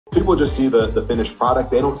People just see the finished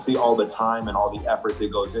product. They don't see all the time and all the effort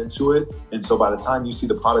that goes into it. And so by the time you see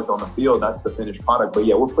the product on the field, that's the finished product. But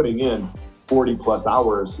yeah, we're putting in 40 plus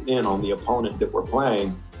hours in on the opponent that we're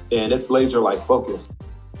playing, and it's laser-like focus.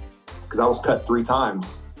 Because I was cut 3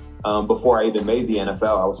 times before I even made the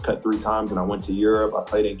NFL. I was cut 3 times, and I went to Europe. I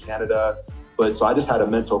played in Canada. But so I just had a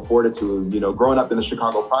mental fortitude, growing up in the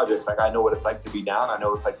Chicago projects. Like, I know what it's like to be down. I know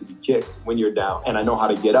what it's like to be kicked when you're down. And I know how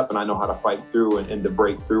to get up, and I know how to fight through and to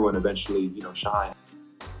break through and eventually, shine.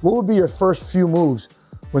 What would be your first few moves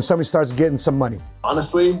when somebody starts getting some money?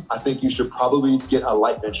 Honestly, I think you should probably get a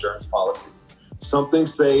life insurance policy. Something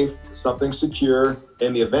safe, something secure.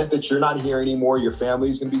 In the event that you're not here anymore, your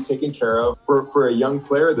family's gonna be taken care of. For a young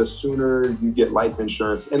player, the sooner you get life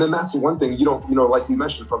insurance. And then that's the one thing you don't, like you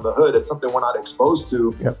mentioned from the hood, it's something we're not exposed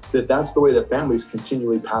to, that's the way that families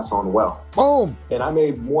continually pass on wealth. Boom. And I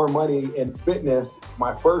made more money in fitness,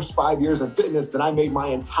 my first 5 years in fitness, than I made my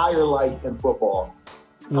entire life in football.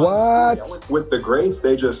 What? With the greats,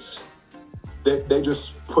 they just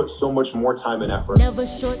put so much more time and effort. Never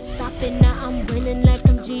short stopping, now I'm winning like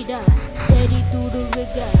I'm G'da. Steady through the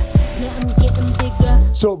rigor, yeah, I'm getting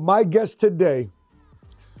bigger. So my guest today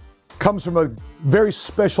comes from a very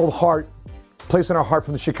special heart, place in our heart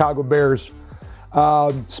from the Chicago Bears.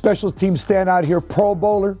 Special team standout here, Pro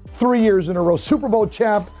Bowler, 3 years in a row, Super Bowl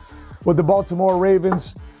champ with the Baltimore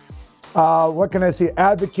Ravens. What can I say?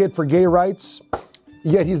 Advocate for gay rights.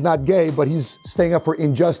 Yet he's not gay, but he's staying up for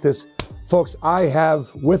injustice. Folks, I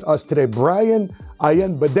have with us today Brendon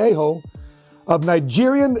Ayanbadejo of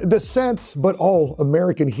Nigerian descent, but all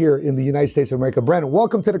American here in the United States of America. Brendon,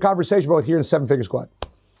 welcome to the conversation, both here in 7 Figure Squad.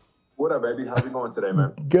 What up, baby? How's it going today,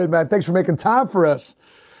 man? Good, man. Thanks for making time for us.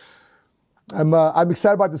 I'm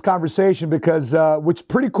excited about this conversation because what's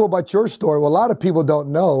pretty cool about your story, what a lot of people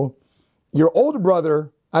don't know, your older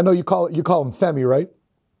brother, I know you call him Femi, right?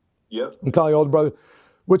 Yep. You call your older brother.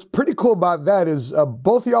 What's pretty cool about that is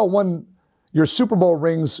both of y'all won your Super Bowl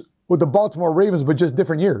rings with the Baltimore Ravens, but just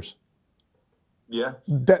different years. Yeah.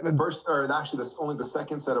 Actually, that's only the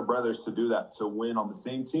second set of brothers to do that, to win on the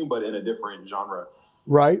same team, but in a different genre.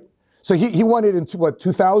 Right. So he won it in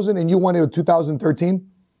 2000, and you won it in 2013?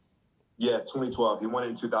 Yeah, 2012. He won it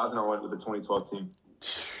in 2000. I won it with the 2012 team.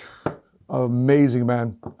 Amazing,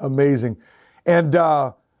 man. Amazing. And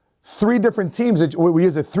 3 different teams. It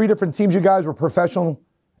was 3 different teams you guys were professional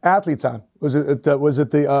athletes on. Was it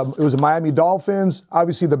the Miami Dolphins?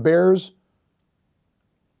 Obviously the Bears.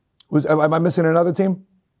 Am I missing another team?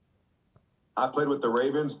 I played with the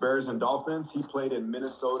Ravens, Bears, and Dolphins. He played in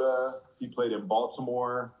Minnesota. He played in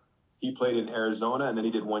Baltimore. He played in Arizona, and then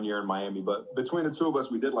he did 1 year in Miami. But between the two of us,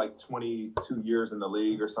 we did like 22 years in the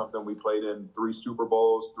league or something. We played in 3 Super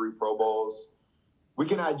Bowls, 3 Pro Bowls. We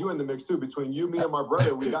can add you in the mix, too. Between you, me, and my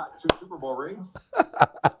brother, we got 2 Super Bowl rings.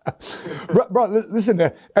 bro,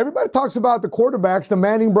 listen, everybody talks about the quarterbacks, the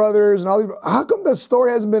Manning brothers, and all these. How come the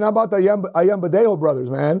story hasn't been about the Ayanbadejo brothers,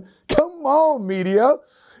 man? Come on, media.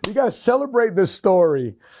 You got to celebrate this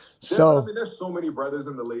story. There's so many brothers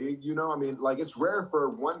in the league, it's rare for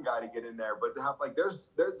one guy to get in there, but to have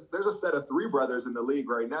there's a set of 3 brothers in the league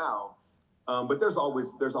right now. But there's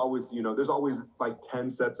always like 10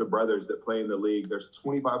 sets of brothers that play in the league. There's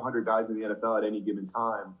 2,500 guys in the NFL at any given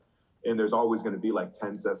time. And there's always going to be like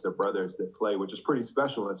 10 sets of brothers that play, which is pretty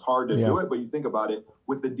special. And it's hard to do it, but you think about it,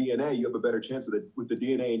 with the DNA, you have a better chance of it with the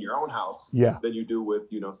DNA in your own house than you do with,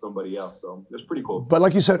 somebody else. So it's pretty cool. But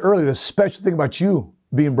like you said earlier, the special thing about you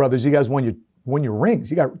being brothers, you guys won your rings.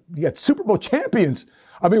 You got Super Bowl champions.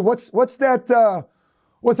 I mean, what's that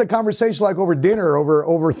conversation like over dinner,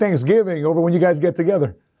 over Thanksgiving, over when you guys get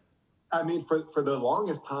together? I mean, for the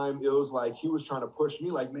longest time, it was like he was trying to push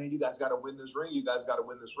me like, man, you guys got to win this ring. You guys got to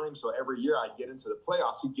win this ring. So every year I'd get into the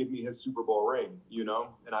playoffs, he'd give me his Super Bowl ring,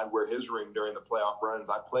 and I'd wear his ring during the playoff runs.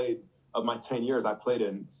 Of my 10 years, I played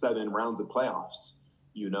in 7 rounds of playoffs,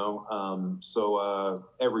 So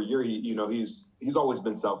every year, he's always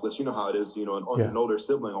been selfless. You know how it is, an older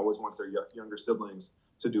sibling always wants their younger siblings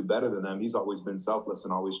to do better than them. He's always been selfless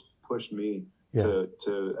and always pushed me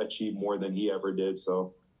to achieve more than he ever did.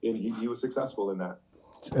 So. And he was successful in that.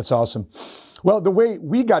 That's awesome. Well, the way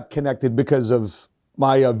we got connected because of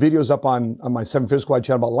my videos up on my 7 Figure Squad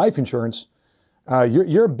channel about life insurance,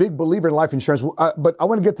 you're a big believer in life insurance, but I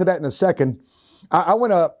want to get to that in a second. I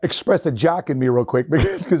want to express the jock in me real quick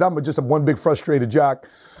because I'm just one big frustrated jock.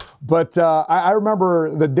 But I remember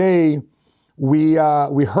the day we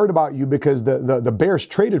heard about you because the Bears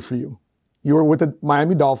traded for you. You were with the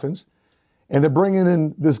Miami Dolphins. And they're bringing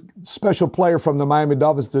in this special player from the Miami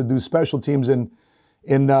Dolphins to do special teams in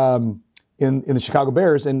the Chicago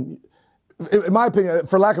Bears. And in my opinion,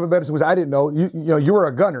 for lack of a better term, I didn't know. You were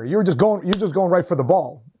a gunner. You're just going right for the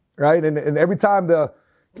ball, right? And every time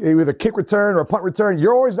either kick return or punt return,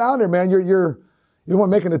 you're always down there, man. You're the one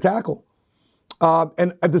making the tackle.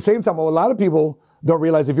 And at the same time, what a lot of people don't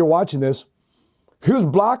realize, if you're watching this, he was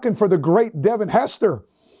blocking for the great Devin Hester,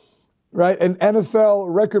 right? An NFL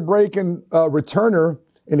record-breaking returner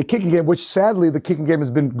in the kicking game, which sadly the kicking game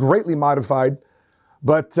has been greatly modified.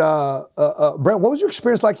 But Brent, what was your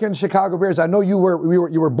experience like here in the Chicago Bears? I know you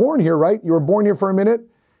were born here, right? You were born here for a minute,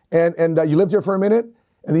 and you lived here for a minute,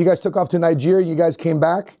 and then you guys took off to Nigeria. You guys came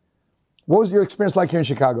back. What was your experience like here in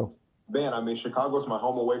Chicago? Man, I mean, Chicago's my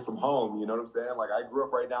home away from home. You know what I'm saying? Like, I grew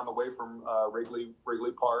up right down the way from Wrigley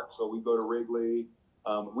Park, so we go to Wrigley.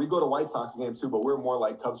 We go to White Sox games too, but we're more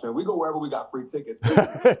like Cubs fans. We go wherever we got free tickets.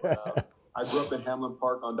 I grew up in Hamlin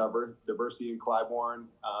Park on Diversity in Clybourne.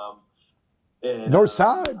 And, North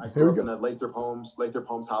Side. I grew up in the Lathrop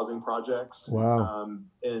Homes housing projects. Wow.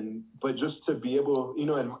 But just to be able,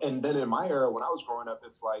 and then in my era when I was growing up,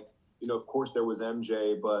 it's like, of course there was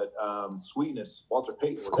MJ, but Sweetness, Walter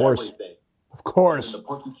Payton was everything. Of course. And the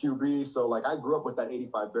punky QB. So like I grew up with that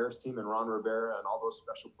 85 Bears team and Ron Rivera and all those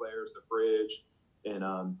special players, the Fridge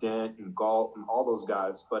and Dent and Galt and all those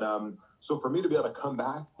guys. But so for me to be able to come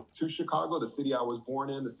back to Chicago, the city I was born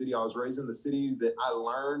in, the city I was raised in, the city that I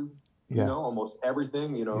learned almost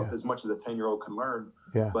everything, as much as a 10-year-old can learn.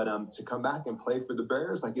 Yeah. But to come back and play for the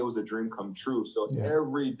Bears, like it was a dream come true. So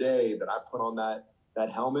every day that I put on that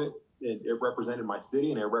helmet, it represented my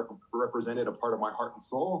city and it represented a part of my heart and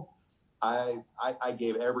soul. I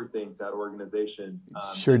gave everything to that organization.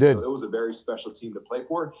 Sure did. So it was a very special team to play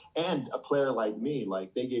for. And a player like me,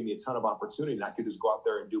 like they gave me a ton of opportunity and I could just go out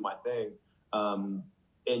there and do my thing.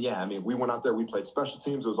 And yeah, I mean, we went out there, we played special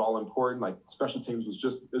teams. It was all important. Like special teams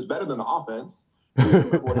it was better than the offense.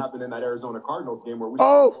 What happened in that Arizona Cardinals game where we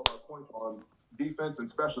scored all our points on defense and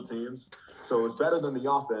special teams. So it was better than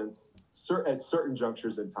the offense at certain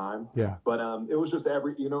junctures in time. Yeah. But it was just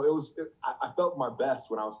I felt my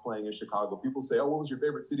best when I was playing in Chicago. People say, oh, what was your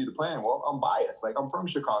favorite city to play in? Well, I'm biased. Like I'm from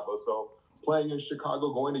Chicago. So playing in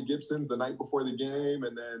Chicago, going to Gibson's the night before the game,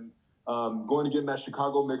 and then going to get in that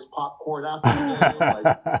Chicago mixed popcorn after the game,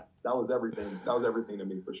 like that was everything. That was everything to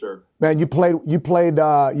me for sure. Man, you played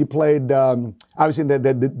obviously in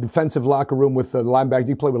the defensive locker room with the linebacker.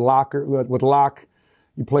 You played with Locke.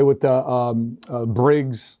 You played with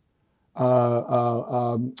Briggs.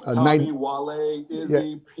 Tommy, Wale,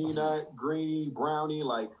 Izzy, Peanut, Greeny, Brownie.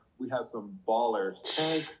 Like we had some ballers.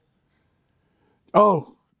 Tank.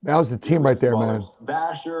 Oh, that was the team right there, man.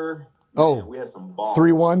 Vasher. Oh, man, we had some balls.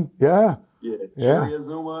 3-1, yeah. Yeah, Cherry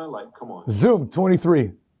Azuma, like, come on. Zoom,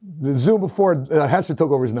 23. The Zoom before Hester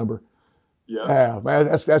took over his number. Yeah, man,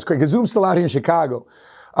 that's great. Because Zoom's still out here in Chicago.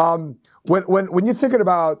 When you're thinking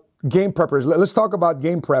about game preppers, let's talk about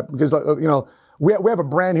game prep because we have a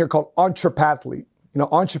brand here called Entrepathlete.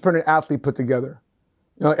 Entrepreneur athlete put together.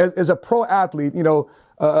 As a pro athlete,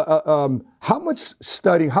 how much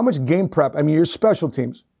studying, how much game prep? I mean, your special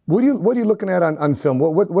teams. What are you looking at on film?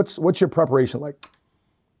 What's your preparation like?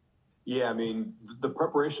 Yeah, I mean, the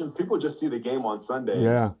preparation, people just see the game on Sunday.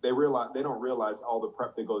 Yeah. They don't realize all the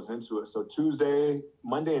prep that goes into it. So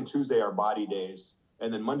Monday and Tuesday are body days.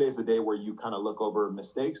 And then Monday is the day where you kind of look over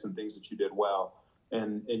mistakes and things that you did well.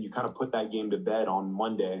 And you kind of put that game to bed on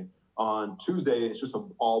Monday. On Tuesday, it's just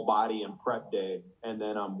an all body and prep day. And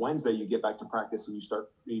then on Wednesday, you get back to practice and you start,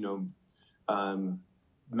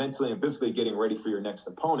 mentally and physically getting ready for your next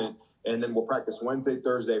opponent. And then we'll practice Wednesday,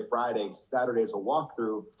 Thursday, Friday, Saturday is a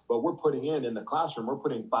walkthrough. But we're putting in the classroom, we're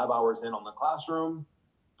putting 5 hours in on the classroom,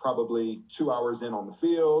 probably 2 hours in on the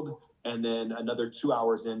field, and then another 2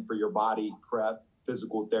 hours in for your body prep,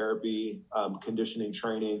 physical therapy, conditioning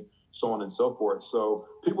training, so on and so forth. So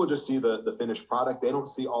people just see the finished product. They don't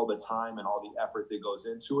see all the time and all the effort that goes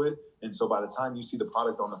into it. And so by the time you see the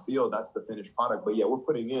product on the field, that's the finished product. But yeah, we're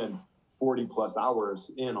putting in 40 plus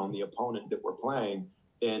hours in on the opponent that we're playing,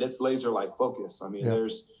 and it's laser-like focus. I mean,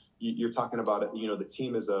 you're talking about it, the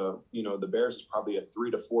team is the Bears is probably a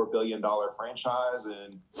 $3 to $4 billion franchise,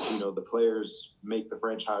 and the players make the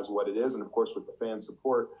franchise what it is, and of course with the fan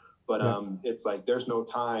support. But it's like there's no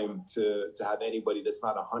time to have anybody that's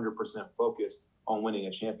not 100% focused on winning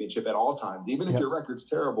a championship at all times. Even if your record's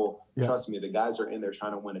terrible, trust me, the guys are in there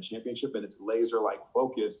trying to win a championship, and it's laser-like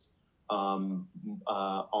focus on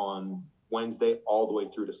Wednesday all the way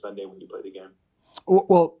through to Sunday when you play the game.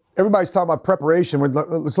 Well, everybody's talking about preparation.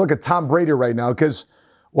 Let's look at Tom Brady right now, because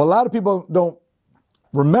what a lot of people don't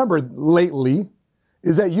remember lately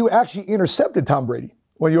is that you actually intercepted Tom Brady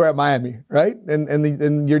when you were at Miami, right?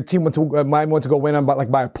 And your team Miami went to go win on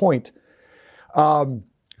by a point.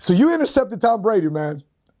 So you intercepted Tom Brady, man.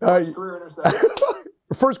 Career interception.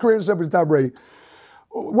 First career interception to Tom Brady.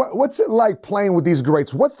 What's it like playing with these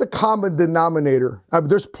greats? What's the common denominator?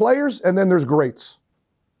 There's players and then there's greats.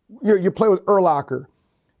 You play with Urlacher.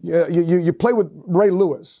 You play with Ray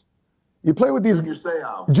Lewis. You play with these.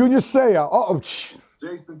 Junior Seau.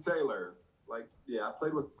 Jason Taylor. I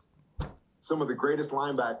played with some of the greatest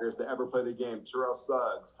linebackers to ever play the game. Terrell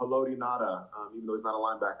Suggs, Haloti Ngata, even though he's not a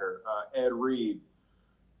linebacker. Ed Reed.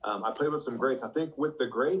 I played with some greats. I think with the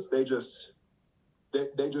greats, they just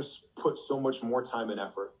put so much more time and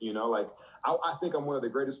effort. I think I'm one of the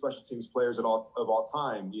greatest special teams players of all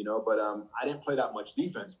time. But I didn't play that much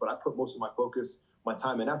defense. But I put most of my focus, my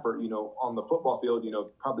time and effort, on the football field.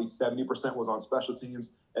 Probably 70% was on special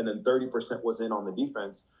teams, and then 30% was in on the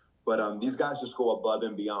defense. But these guys just go above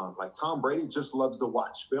and beyond. Like Tom Brady just loves to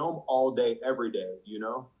watch film all day, every day.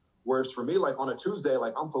 Whereas for me, on a Tuesday,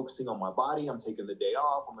 I'm focusing on my body. I'm taking the day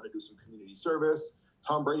off. I'm going to do some community service.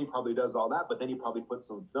 Tom Brady probably does all that, but then he probably puts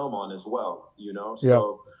some film on as well,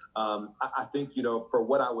 So I think, for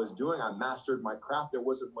what I was doing, I mastered my craft. There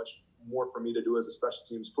wasn't much more for me to do as a special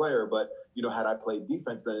teams player. But, had I played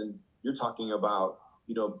defense, then you're talking about,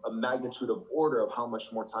 a magnitude of order of how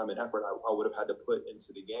much more time and effort I would have had to put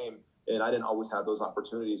into the game. And I didn't always have those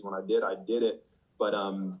opportunities. When I did it. But,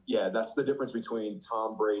 that's the difference between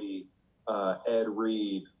Tom Brady, Ed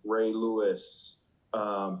Reed, Ray Lewis,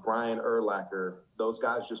 Brian Urlacher. Those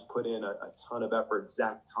guys just put in a ton of effort.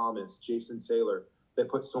 Zach Thomas, Jason Taylor. They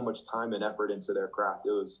put so much time and effort into their craft.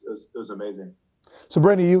 It was amazing. So,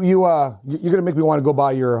 Brendon, you're gonna make me want to go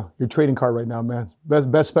buy your trading card right now, man.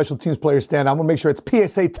 Best special teams player stand. I'm gonna make sure it's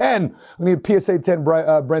PSA 10. We need PSA 10,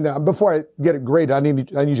 Brendon. Before I get it graded, I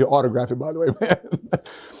need you to autograph it, by the way, man.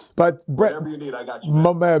 But whatever you need, I got you, man.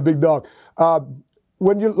 My man, big dog.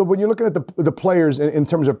 When you're looking at the players in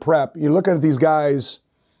terms of prep, you're looking at these guys.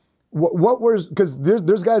 What was, because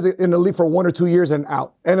there's guys in the league for 1 or 2 years and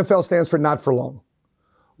out. NFL stands for not for long.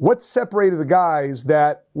 What separated the guys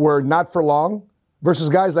that were not for long versus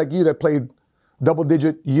guys like you that played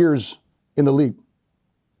double-digit years in the league?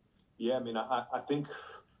 Yeah, I think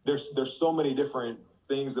there's so many different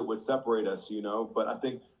things that would separate us, But I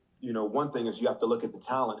think, one thing is you have to look at the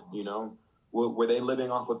talent, Were they living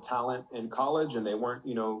off of talent in college and they weren't,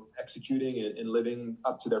 executing and living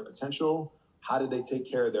up to their potential? How did they take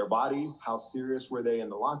care of their bodies? How serious were they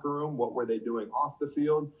in the locker room? What were they doing off the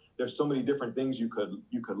field? There's so many different things you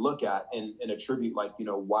could look at and attribute,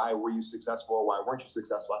 why were you successful? Why weren't you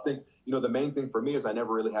successful? I think, the main thing for me is I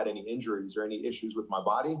never really had any injuries or any issues with my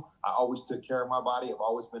body. I always took care of my body. I've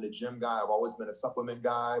always been a gym guy. I've always been a supplement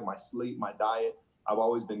guy. My sleep, my diet, I've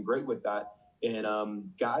always been great with that. And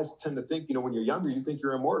guys tend to think, when you're younger, you think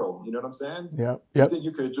you're immortal. You know what I'm saying? Yeah. You think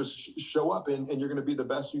you could just show up and you're going to be the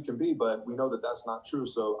best you can be. But we know that that's not true.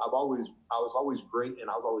 So I was always great,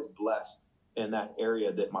 and I was always blessed in that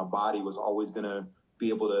area that my body was always going to be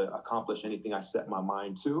able to accomplish anything I set my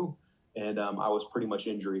mind to. And I was pretty much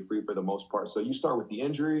injury free for the most part. So you start with the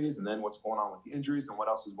injuries, and then what's going on with the injuries and what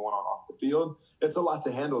else is going on off the field. It's a lot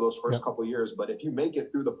to handle those first couple of years. But if you make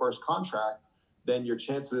it through the first contract, then your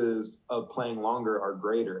chances of playing longer are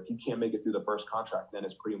greater. If you can't make it through the first contract, then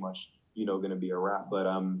it's pretty much, going to be a wrap.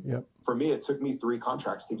 But for me, it took me 3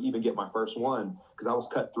 contracts to even get my first one, because I was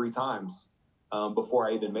cut 3 times before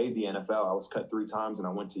I even made the NFL. I was cut 3 times, and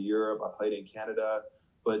I went to Europe. I played in Canada.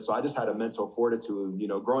 But so I just had a mental fortitude,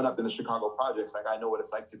 growing up in the Chicago projects. I know what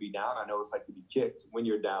it's like to be down. I know what it's like to be kicked when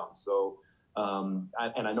you're down. So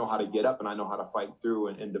I know how to get up, and I know how to fight through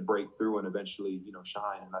and to break through and eventually,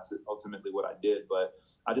 shine. And that's ultimately what I did. But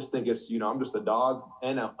I just think it's, I'm just a dog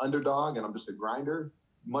and an underdog, and I'm just a grinder,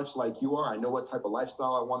 much like you are. I know what type of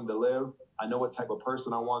lifestyle I wanted to live. I know what type of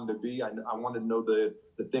person I wanted to be. I wanted to know the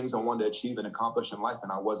things I wanted to achieve and accomplish in life,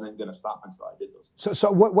 and I wasn't going to stop until I did those things.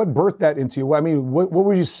 So what birthed that into you? What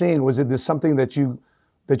were you seeing? Was it this something that you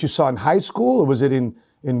saw in high school, or was it in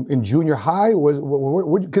junior high?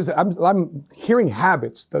 Because I'm hearing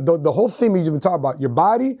habits. The whole theme you've been talking about, your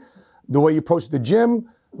body, the way you approach the gym,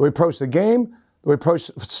 the way you approach the game, the way you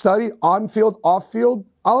approach study, on field, off field.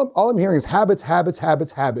 All I'm hearing is habits.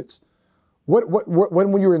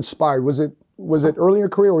 When were you inspired? Was it early in your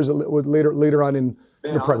career, or was it later on in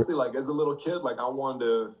your prep? Honestly, as a little kid, I wanted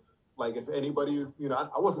to, if anybody,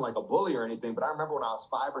 I wasn't like a bully or anything, but I remember when I was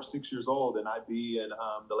 5 or 6 years old, and I'd be in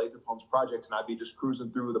the Latham Homes projects, and I'd be just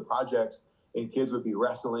cruising through the projects, and kids would be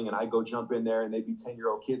wrestling, and I'd go jump in there, and they'd be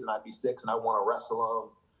 10-year-old kids, and I'd be 6, and I want to wrestle them.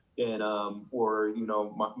 And, or,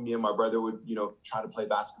 me and my brother would, try to play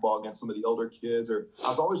basketball against some of the older kids, or I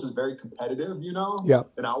was always just very competitive, Yeah.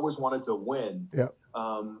 and I always wanted to win. Yeah.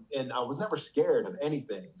 And I was never scared of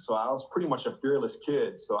anything. So I was pretty much a fearless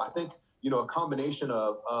kid. So I think, a combination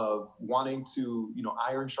of wanting to,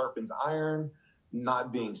 iron sharpens iron,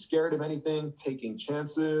 not being scared of anything, taking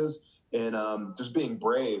chances, and just being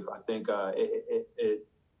brave. I think it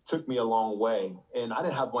took me a long way. And I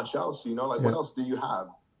didn't have much else, what else do you have?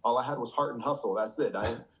 All I had was heart and hustle. That's it.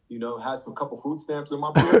 I, had some couple food stamps in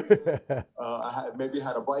my pocket. I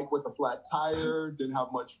had a bike with a flat tire, didn't have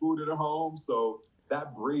much food at home. So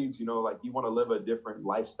that breeds, you want to live a different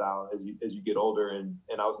lifestyle as you get older. And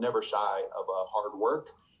I was never shy of hard work.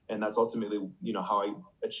 And that's ultimately, how I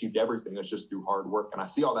achieved everything. It's just through hard work. And I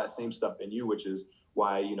see all that same stuff in you, which is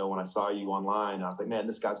why, when I saw you online, I was like, man,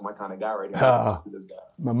 this guy's my kind of guy right here. I can talk to this guy.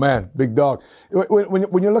 My man, big dog.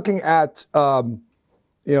 When you're looking at,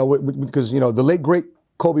 because, the late, great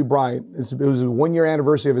Kobe Bryant, it was a 1-year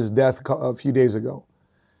anniversary of his death a few days ago.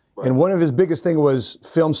 Right. And one of his biggest things was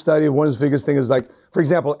film study. One of his biggest things is like, for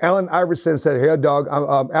example, Allen Iverson said, hey, dog,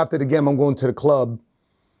 after the game, I'm going to the club.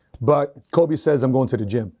 But Kobe says, I'm going to the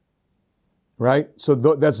gym. Right? So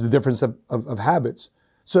that's the difference of habits.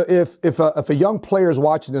 So if a young player is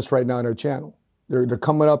watching this right now on our channel, they're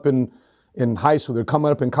coming up in high school, they're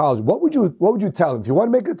coming up in college, what would you tell them? If you want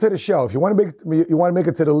to make it to the show, if you want to make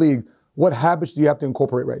it to the league, what habits do you have to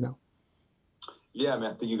incorporate right now? Yeah,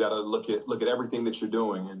 man, I think you got to look at everything that you're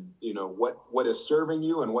doing, and what is serving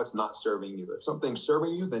you and what's not serving you. If something's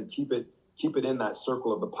serving you, then keep it in that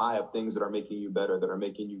circle of the pie of things that are making you better, that are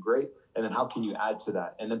making you great. And then how can you add to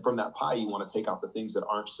that? And then from that pie, you want to take out the things that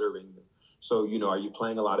aren't serving you. So, are you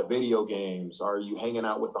playing a lot of video games? Are you hanging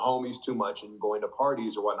out with the homies too much and going to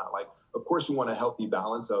parties or whatnot? Like, of course, you want a healthy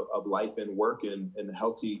balance of life and work and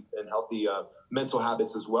healthy mental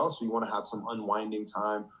habits as well. So you want to have some unwinding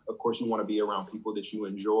time. Of course, you want to be around people that you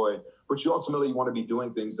enjoy, but you ultimately want to be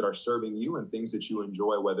doing things that are serving you and things that you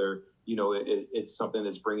enjoy, whether, it's something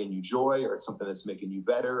that's bringing you joy or it's something that's making you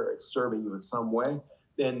better or it's serving you in some way.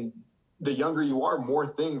 And the younger you are, more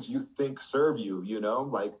things you think serve you,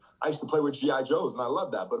 like I used to play with G.I. Joes and I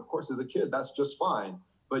love that. But of course, as a kid, that's just fine.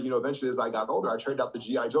 But, eventually as I got older, I traded out the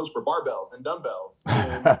G.I. Joes for barbells and dumbbells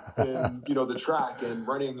and the track and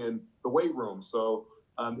running in the weight room. So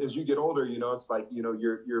as you get older, it's like,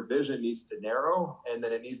 your vision needs to narrow and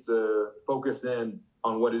then it needs to focus in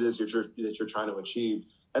on what it is that you're trying to achieve.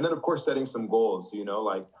 And then, of course, setting some goals,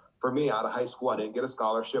 like for me, out of high school, I didn't get a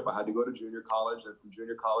scholarship. I had to go to junior college. And from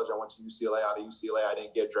junior college, I went to UCLA. Out of UCLA, I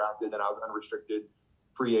didn't get drafted. Then I was unrestricted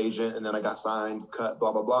free agent. And then I got signed, cut,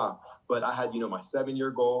 blah, blah, blah. But I had, my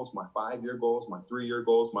 7-year goals, my 5-year goals, my 3-year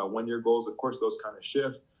goals, my 1-year goals. Of course, those kind of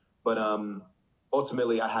shift. But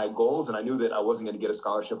ultimately, I had goals. And I knew that I wasn't going to get a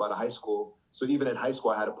scholarship out of high school. So even in high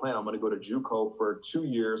school, I had a plan. I'm going to go to JUCO for 2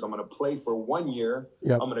 years. I'm going to play for 1 year.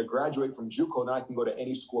 Yep. I'm going to graduate from JUCO. Then I can go to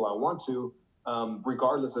any school I want to,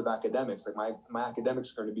 regardless of academics. Like my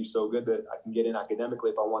academics are going to be so good that I can get in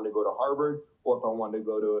academically if I wanted to go to Harvard or if I wanted to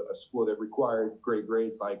go to a school that required great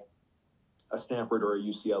grades like a Stanford or a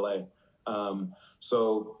UCLA.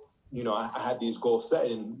 So, I had these goals set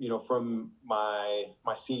and, from my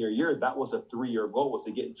senior year, that was a 3-year goal, was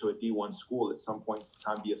to get into a D1 school at some point in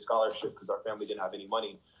time via scholarship because our family didn't have any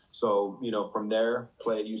money. So, from there,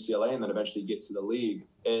 play at UCLA and then eventually get to the league.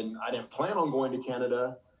 And I didn't plan on going to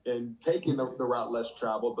Canada and taking the route less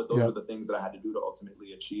traveled, but those are the things that I had to do to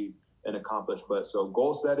ultimately achieve and accomplish. But so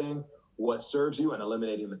goal setting, what serves you, and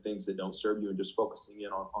eliminating the things that don't serve you and just focusing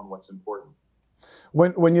in on what's important.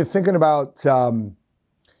 When you're thinking about,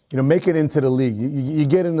 make it into the league, you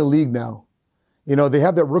get in the league now, they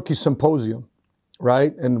have that rookie symposium,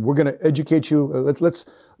 right? And we're going to educate you.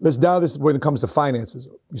 Let's dial this when it comes to finances.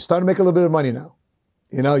 You start to make a little bit of money now.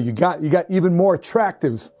 You got even more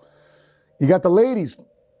attractive. You got the ladies,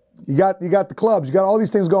 you got the clubs, you got all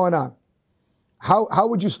these things going on. How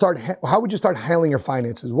would you start handling your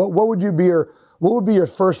finances? What would be your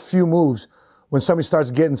first few moves when somebody starts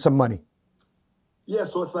getting some money? Yeah,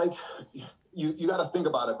 so it's like you got to think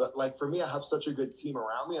about it. But like for me, I have such a good team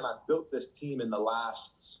around me, and I built this team over the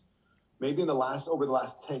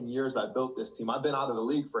last 10 years. I built this team. I've been out of the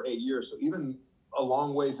league for 8 years, so even a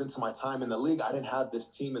long ways into my time in the league, I didn't have this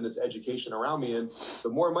team and this education around me. And the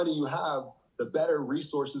more money you have, the better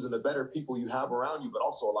resources and the better people you have around you, but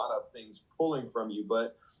also a lot of things pulling from you.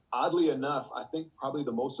 But oddly enough, I think probably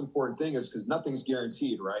the most important thing is because nothing's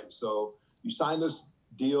guaranteed, right? So you sign this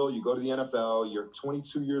deal, you go to the NFL, you're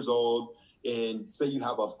 22 years old, and say you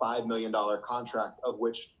have a $5 million contract, of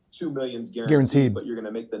which $2 million is guaranteed, but you're going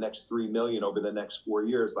to make the next $3 million over the next 4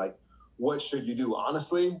 years. Like, what should you do?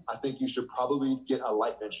 Honestly, I think you should probably get a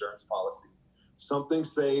life insurance policy. Something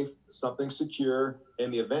safe, something secure.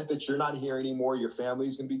 In the event that you're not here anymore, your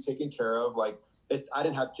family's going to be taken care of. Like, I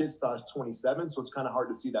didn't have kids till I was 27, so it's kind of hard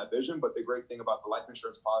to see that vision. But the great thing about the life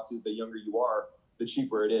insurance policy is the younger you are, the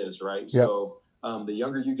cheaper it is, right? Yep. So the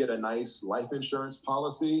younger you get a nice life insurance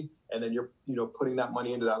policy, and then you're, putting that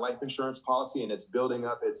money into that life insurance policy, and it's building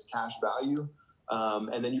up its cash value.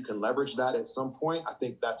 And then you can leverage that at some point. I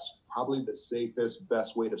think that's probably the safest,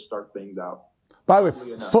 best way to start things out. By the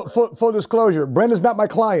way, full disclosure, Brendon's not my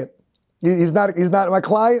client. He's not my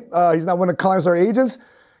client. He's not one of the clients or agents.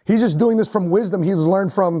 He's just doing this from wisdom he's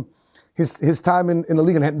learned from his time in the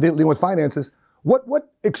league and dealing with finances.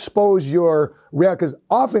 What exposed your reality? Because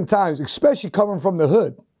oftentimes, especially coming from the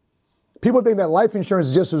hood, people think that life insurance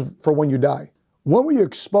is just for when you die. When were you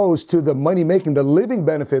exposed to the money making, the living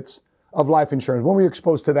benefits of life insurance? When were you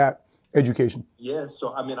exposed to that education? Yeah,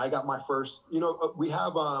 so I got my first, we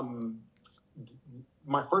have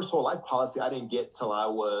my first whole life policy I didn't get till I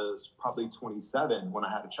was probably 27 when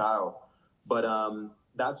I had a child. But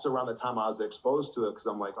that's around the time I was exposed to it, because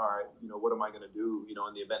I'm like, all right, what am I going to do,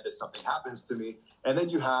 in the event that something happens to me? And then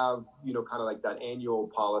you have, kind of like that annual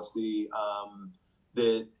policy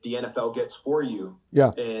that the NFL gets for you.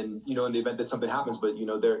 Yeah. And, in the event that something happens, but,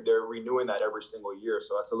 they're renewing that every single year.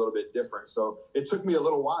 So that's a little bit different. So it took me a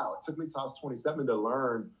little while. It took me till I was 27 to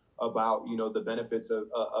learn about, the benefits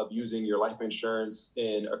of using your life insurance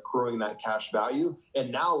and accruing that cash value.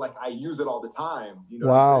 And now, like, I use it all the time. Wow.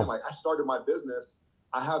 What I'm saying? Like, I started my business.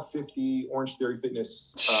 I have 50 Orange Theory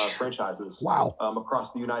Fitness franchises. Wow.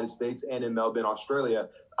 Across the United States and in Melbourne, Australia.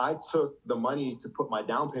 I took the money to put my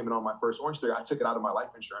down payment on my first Orange Theory. I took it out of my life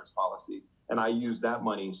insurance policy, and I used that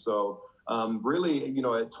money. So really,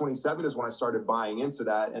 at 27 is when I started buying into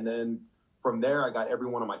that. And then from there, I got every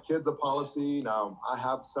one of my kids a policy. Now I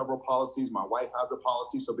have several policies. My wife has a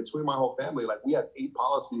policy. So between my whole family, like, we have 8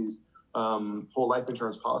 policies, whole life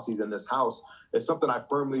insurance policies in this house. It's something I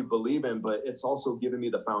firmly believe in, but it's also given me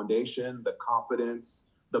the foundation, the confidence,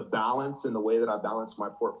 the balance in the way that I balance my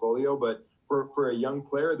portfolio. But for a young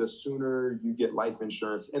player, the sooner you get life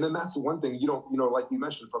insurance. And then that's one thing like you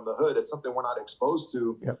mentioned from the hood, it's something we're not exposed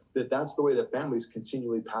to. Yep. That's the way that families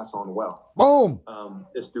continually pass on wealth. Boom.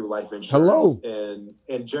 Is through life insurance. And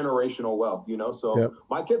generational wealth, So yep.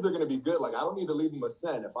 My kids are going to be good. Like, I don't need to leave them a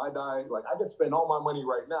cent. If I die, like, I could spend all my money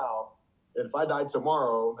right now. And if I die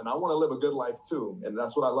tomorrow, and I want to live a good life too. And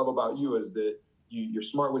that's what I love about you, is that you're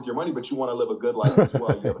smart with your money, but you want to live a good life as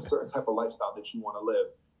well. You have a certain type of lifestyle that you want to live.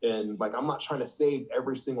 And like, I'm not trying to save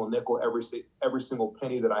every single nickel, every single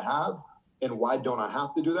penny that I have. And why don't I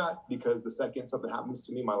have to do that? Because the second something happens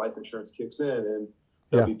to me, my life insurance kicks in, and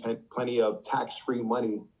there'll be plenty of tax-free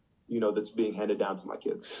money, that's being handed down to my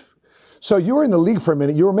kids. So you were in the league for a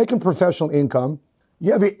minute. You were making professional income.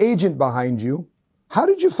 You have an agent behind you. How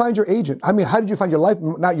did you find your agent? I mean, how did you find your life,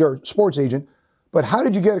 not your sports agent, but how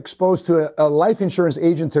did you get exposed to a life insurance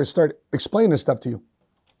agent to start explaining this stuff to you?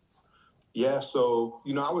 Yeah, so,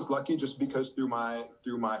 I was lucky just because through my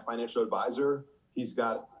financial advisor, he's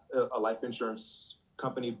got a life insurance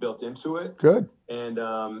company built into it. Good. And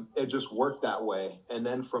it just worked that way. And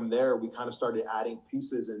then from there, we kind of started adding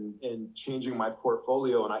pieces and changing my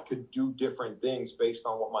portfolio, and I could do different things based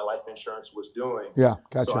on what my life insurance was doing. Yeah,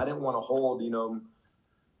 gotcha. So I didn't want to hold,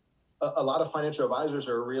 a lot of financial advisors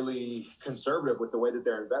are really conservative with the way that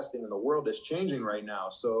they're investing, and the world is changing right now.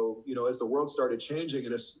 So, as the world started changing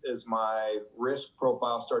and as my risk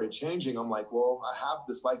profile started changing, I'm like, well, I have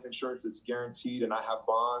this life insurance that's guaranteed, and I have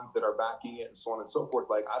bonds that are backing it, and so on and so forth.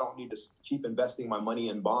 Like, I don't need to keep investing my money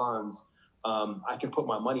in bonds. I can put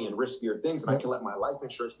my money in riskier things, and I can let my life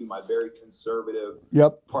insurance be my very conservative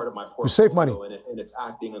part of my portfolio. You save money. And it's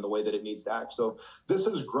acting in the way that it needs to act. So this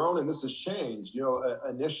has grown and this has changed.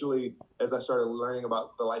 Initially, as I started learning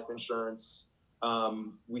about the life insurance,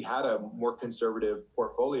 we had a more conservative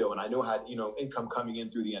portfolio, and I knew I had, income coming in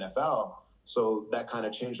through the NFL. So that kind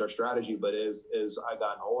of changed our strategy. But as I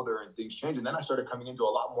gotten older and things changed, and then I started coming into a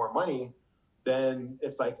lot more money, then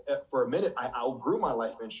it's like, for a minute, I outgrew my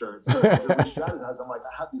life insurance. I'm like,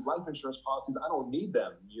 I have these life insurance policies. I don't need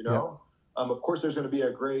them, Yeah. Of course, there's going to be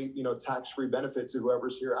a great, tax-free benefit to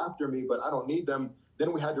whoever's here after me, but I don't need them.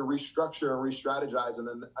 Then we had to restructure and re-strategize. And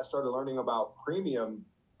then I started learning about premium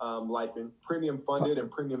premium funded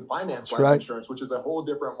and premium finance life insurance, which is a whole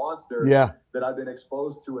different monster that I've been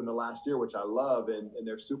exposed to in the last year, which I love. And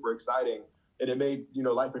they're super exciting. And it made,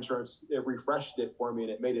 life insurance, it refreshed it for me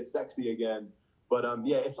and it made it sexy again. But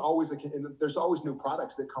it's always, there's always new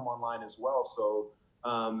products that come online as well. So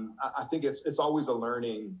I think it's always a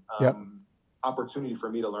learning opportunity for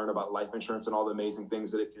me to learn about life insurance and all the amazing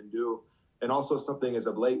things that it can do. And also something as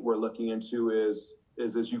of late we're looking into is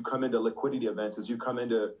as you come into liquidity events, as you come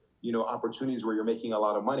into, opportunities where you're making a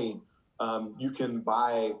lot of money, you can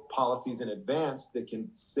buy policies in advance that can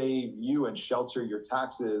save you and shelter your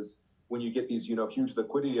taxes. When you get these, huge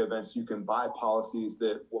liquidity events, you can buy policies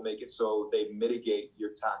that will make it so they mitigate your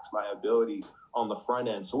tax liability on the front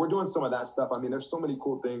end. So we're doing some of that stuff. I mean, there's so many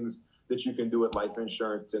cool things that you can do with life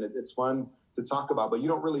insurance, and it's fun to talk about, but you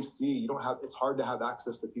don't really see, it's hard to have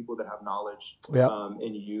access to people that have knowledge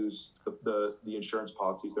and use the insurance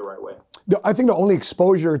policies the right way. I think the only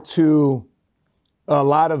exposure to a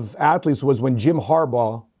lot of athletes was when Jim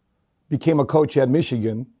Harbaugh became a coach at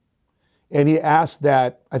Michigan, and he asked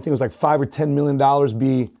that, I think it was like $5 or $10 million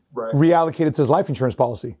be reallocated to his life insurance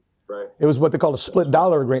policy. Right. It was what they call a split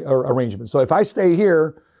dollar arrangement. So if I stay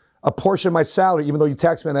here, a portion of my salary, even though you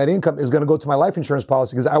tax me on that income, is going to go to my life insurance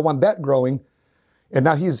policy because I want that growing. And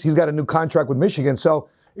now he's got a new contract with Michigan. So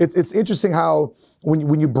it's interesting how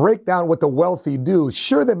when you break down what the wealthy do,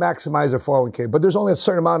 sure they maximize their 401k, but there's only a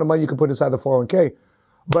certain amount of money you can put inside the 401k.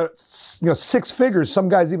 But 6 figures, some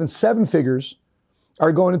guys even 7 figures,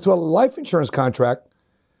 are going into a life insurance contract.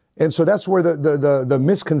 And so that's where the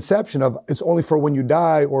misconception of it's only for when you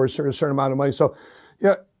die or a certain amount of money. So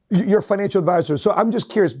yeah, you're a financial advisor. So I'm just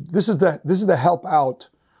curious, this is to help out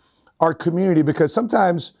our community, because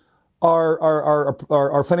sometimes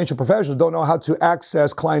our financial professionals don't know how to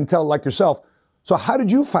access clientele like yourself. So how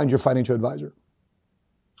did you find your financial advisor?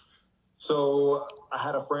 So I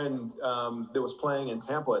had a friend that was playing in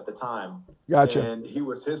Tampa at the time. Gotcha. And he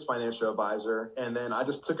was his financial advisor. And then I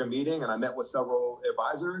just took a meeting and I met with several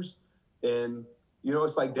advisors. And,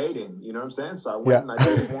 it's like dating, you know what I'm saying? So I went and I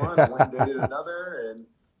dated one, I went and dated another. And,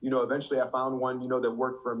 eventually I found one, that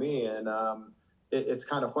worked for me. And it's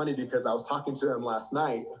kind of funny because I was talking to him last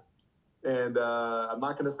night. And I'm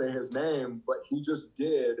not going to say his name, but he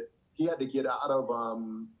had to get out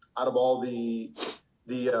of all the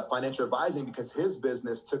financial advising because his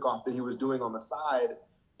business took off that he was doing on the side.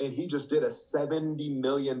 And he just did a $70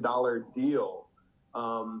 million deal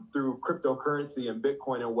through cryptocurrency and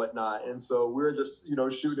Bitcoin and whatnot. And so we were just,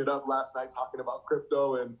 shooting it up last night talking about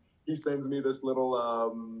crypto. And he sends me this little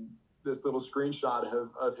screenshot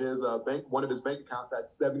of his one of his bank accounts had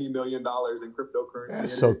 $70 million in cryptocurrency.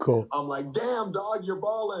 That's so cool. I'm like, damn, dog, you're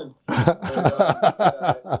balling.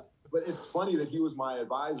 But it's funny that he was my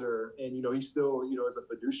advisor and, he still, is a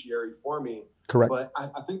fiduciary for me. Correct. But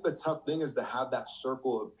I think the tough thing is to have that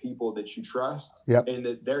circle of people that you trust and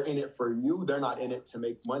that they're in it for you. They're not in it to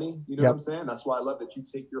make money. You know what I'm saying? That's why I love that you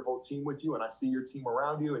take your whole team with you and I see your team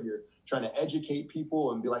around you and you're trying to educate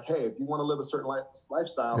people and be like, hey, if you want to live a certain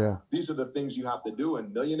lifestyle, these are the things you have to do.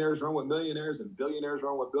 And millionaires run with millionaires and billionaires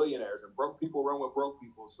run with billionaires and broke people run with broke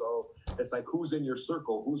people. So it's like, who's in your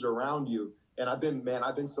circle? Who's around you? And I've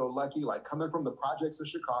been so lucky, like coming from the projects of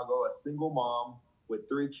Chicago, a single mom with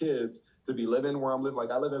 3 kids, to be living where I'm living.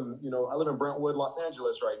 Like I live in Brentwood, Los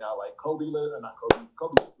Angeles right now. Like Kobe used to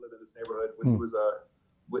live in this neighborhood when he was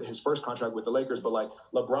with his first contract with the Lakers. But like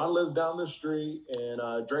LeBron lives down the street and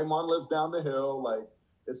Draymond lives down the hill. Like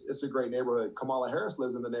it's a great neighborhood. Kamala Harris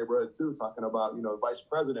lives in the neighborhood too, talking about, vice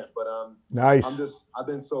president. But nice. I've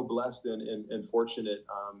been so blessed and fortunate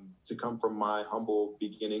to come from my humble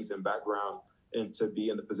beginnings and background and to be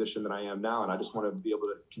in the position that I am now. And I just want to be able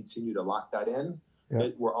to continue to lock that in. Yeah.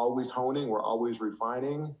 We're always honing, we're always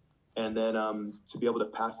refining. And then to be able to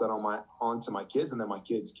pass that on to my kids, and then my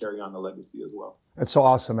kids carry on the legacy as well. That's so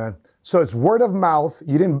awesome, man. So it's word of mouth.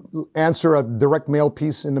 You didn't answer a direct mail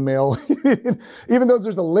piece in the mail. Even though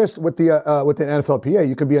there's a list with the NFLPA,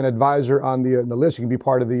 you could be an advisor on the list. You can be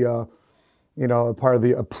part of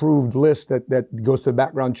the approved list that goes to the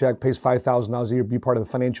background check, pays $5,000 a year, be part of the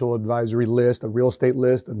financial advisory list, a real estate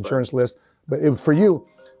list, an insurance list. But for you,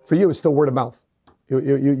 it's still word of mouth.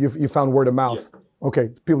 You found word of mouth. Yeah. Okay,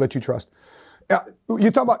 people that you trust.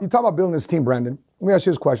 You talk about building this team, Brendon. Let me ask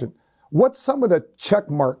you this question. What's some of the check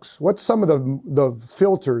marks? What's some of the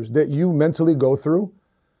filters that you mentally go through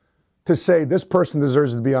to say this person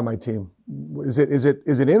deserves to be on my team? Is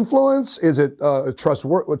it influence? Is it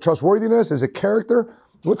trustworthiness? Is it character?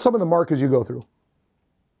 What's some of the markers you go through?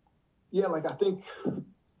 Yeah, like I think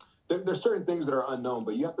there's certain things that are unknown,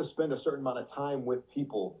 but you have to spend a certain amount of time with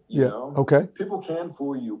people, you know? Okay. People can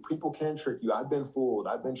fool you. People can trick you. I've been fooled.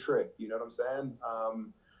 I've been tricked. You know what I'm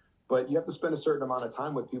saying? But you have to spend a certain amount of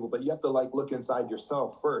time with people, but you have to look inside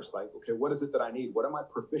yourself first. Like, okay, what is it that I need? What am I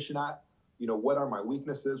proficient at? What are my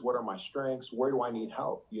weaknesses? What are my strengths? Where do I need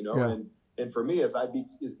help? And for me, as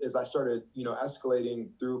I started, escalating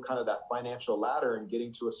through kind of that financial ladder and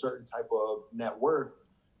getting to a certain type of net worth,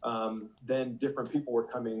 then different people were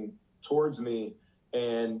coming towards me,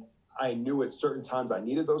 and I knew at certain times I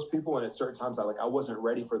needed those people, and at certain times I wasn't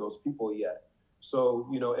ready for those people yet. So,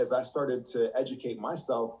 as I started to educate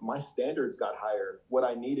myself, my standards got higher. What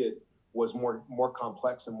I needed was more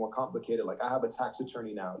complex and more complicated. Like, I have a tax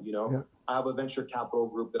attorney now, Yeah. I have a venture capital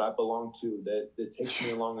group that I belong to that takes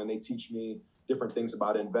me along, and they teach me different things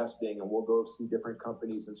about investing, and we'll go see different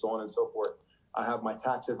companies and so on and so forth. I have my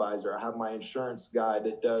tax advisor. I have my insurance guy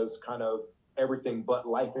that does kind of everything but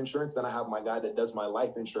life insurance. Then I have my guy that does my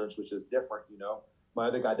life insurance, which is different, My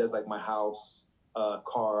other guy does like my house,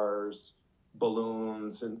 cars,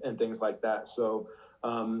 balloons, and things like that. So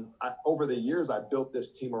over the years, I built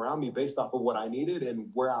this team around me based off of what I needed and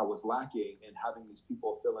where I was lacking, and having these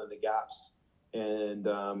people fill in the gaps. And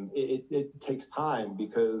it takes time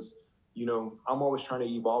because, I'm always trying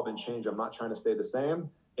to evolve and change. I'm not trying to stay the same.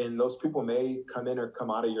 And those people may come in or come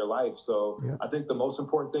out of your life. So yeah. I think the most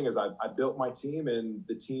important thing is I built my team, and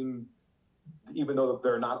the team, even though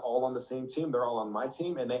they're not all on the same team, they're all on my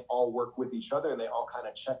team, and they all work with each other, and they all kind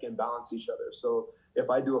of check and balance each other. So if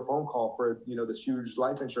I do a phone call for, this huge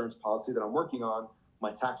life insurance policy that I'm working on,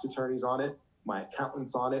 my tax attorney's on it, my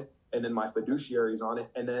accountant's on it, and then my fiduciary's on it,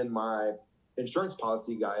 and then my insurance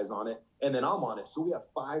policy guy is on it, and then I'm on it. So we have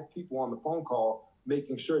 5 people on the phone call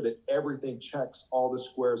making sure that everything checks all the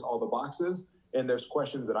squares, all the boxes. And there's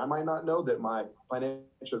questions that I might not know that my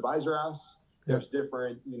financial advisor asks. Yeah. There's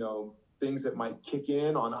different, things that might kick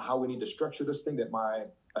in on how we need to structure this thing that my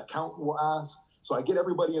accountant will ask. So I get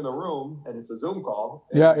everybody in the room, and it's a Zoom call.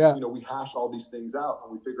 And, we hash all these things out,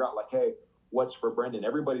 and we figure out hey, what's for Brendon?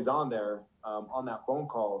 Everybody's on there on that phone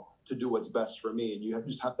call to do what's best for me. And you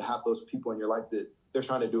just have to have those people in your life that they're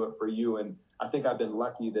trying to do it for you. And I think I've been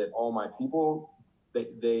lucky that all my people,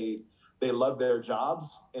 they love their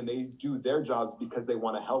jobs, and they do their jobs because they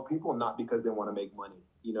want to help people, not because they want to make money.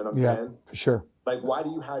 You know what I'm saying? For sure. Like, why do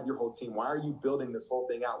you have your whole team? Why are you building this whole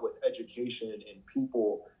thing out with education and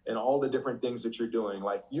people and all the different things that you're doing?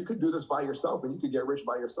 Like, you could do this by yourself, and you could get rich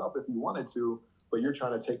by yourself if you wanted to, but you're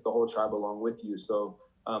trying to take the whole tribe along with you. So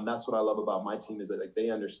that's what I love about my team, is that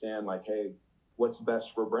they understand hey, what's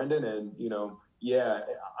best for Brendon. And, yeah,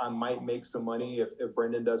 I might make some money if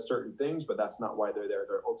Brendon does certain things, but that's not why they're there.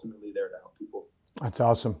 They're ultimately there to help people. That's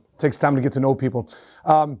awesome. It takes time to get to know people.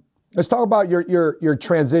 Let's talk about your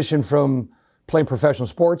transition from playing professional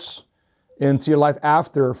sports into your life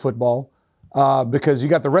after football, because you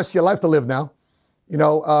got the rest of your life to live now.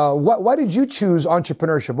 Why did you choose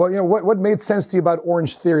entrepreneurship? What made sense to you about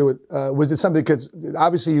Orange Theory? Was it something, because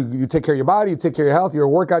obviously you take care of your body, you take care of your health, you're a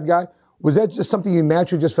workout guy. Was that just something you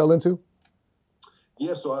naturally just fell into?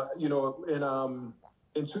 Yeah, so,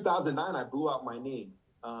 in 2009, I blew out my knee.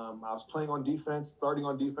 I was playing on defense, starting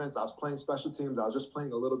on defense. I was playing special teams. I was just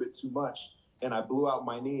playing a little bit too much, and I blew out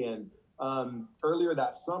my knee. And earlier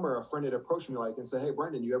that summer, a friend had approached me and said, "Hey,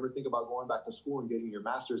 Brendon, you ever think about going back to school and getting your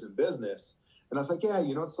master's in business?" And I was like, "Yeah,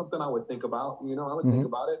 it's something I would think about. I would think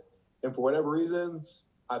about it." And for whatever reasons,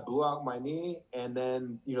 I blew out my knee, and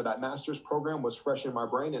then, that master's program was fresh in my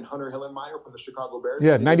brain, and Hunter Hillenmeyer from the Chicago Bears.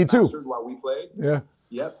 Yeah, 92. Masters while we played. Yeah.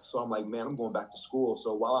 Yep. So I'm like, man, I'm going back to school.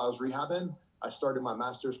 So while I was rehabbing, I started my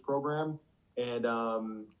master's program, and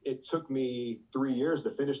it took me 3 years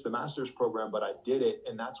to finish the master's program, but I did it.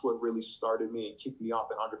 And that's what really started me and kicked me off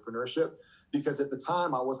in entrepreneurship, because at the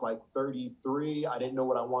time I was 33. I didn't know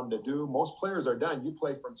what I wanted to do. Most players are done. You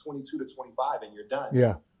play from 22 to 25 and you're done.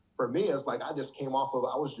 Yeah. For me, it's I just came off of,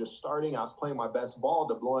 I was just starting. I was playing my best ball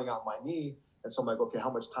to blowing out my knee. And so I'm like, okay,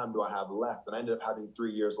 how much time do I have left? And I ended up having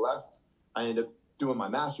 3 years left. I ended up doing my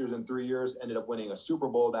master's in 3 years, ended up winning a Super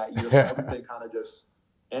Bowl that year. So everything kind of just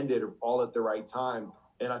ended all at the right time.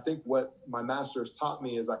 And I think what my master's taught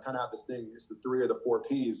me is I kind of have this thing, it's the 3 or the 4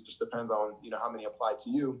 Ps, just depends on, how many apply to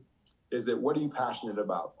you, is that what are you passionate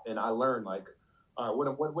about? And I learned all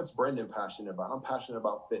right, what's Brendon passionate about? I'm passionate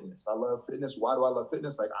about fitness. I love fitness. Why do I love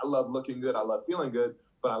fitness? I love looking good. I love feeling good,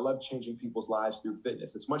 but I love changing people's lives through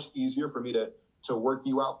fitness. It's much easier for me to work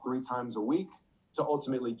you out 3 times a week to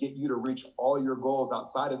ultimately get you to reach all your goals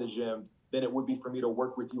outside of the gym than it would be for me to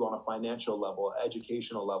work with you on a financial level,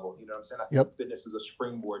 educational level. You know what I'm saying? I think fitness is a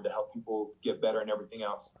springboard to help people get better and everything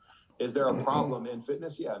else. Is there a problem in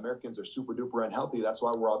fitness? Yeah, Americans are super duper unhealthy. That's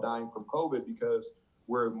why we're all dying from COVID, because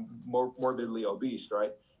we're morbidly obese,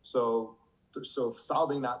 right? So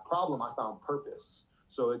solving that problem, I found purpose.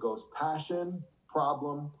 So it goes passion,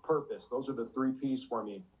 problem, purpose. Those are the 3 Ps for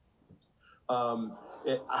me. I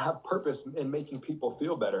have purpose in making people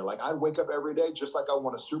feel better. I wake up every day just like I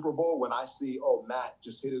won a Super Bowl when I see, oh, Matt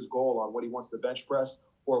just hit his goal on what he wants to bench press,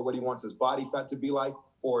 or what he wants his body fat to be like,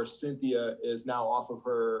 or Cynthia is now off of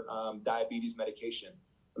her diabetes medication.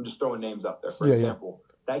 I'm just throwing names out there, for example.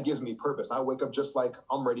 That gives me purpose. I wake up just like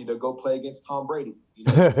I'm ready to go play against Tom Brady. You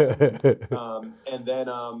know? And then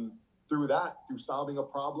through that, through solving a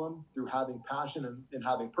problem, through having passion and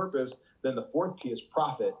having purpose, then the fourth P is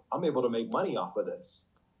profit. I'm able to make money off of this.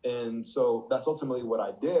 And so that's ultimately what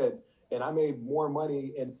I did. And I made more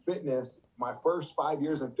money in fitness, my first 5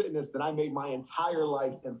 years in fitness, than I made my entire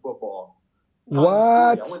life in football. What?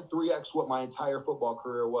 I went 3x what my entire football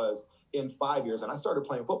career was in 5 years. And I started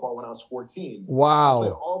playing football when I was 14. Wow. I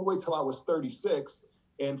played all the way till I was 36.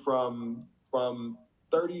 And from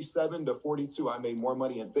 37 to 42, I made more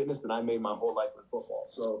money in fitness than I made my whole life in football.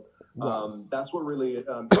 So that's what really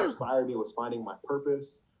inspired me, was finding my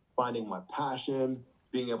purpose, finding my passion,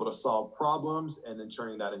 being able to solve problems, and then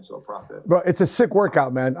turning that into a profit. Bro, it's a sick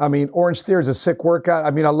workout, man. I mean, Orange Theory is a sick workout.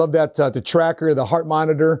 I mean, I love that the tracker, the heart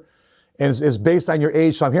monitor, and it's based on your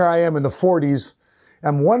age. So here I am in the 40s.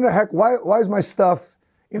 I'm wondering, heck, why is my stuff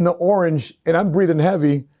in the orange and I'm breathing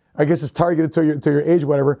heavy? I guess it's targeted to your age,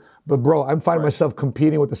 whatever. But bro, I'm finding myself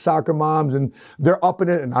competing with the soccer moms, and they're up in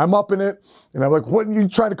it, and I'm up in it, and I'm like, "What are you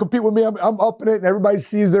trying to compete with me? I'm up in it," and everybody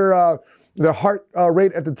sees their heart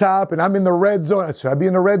rate at the top, and I'm in the red zone. Should I be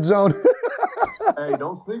in the red zone? Hey,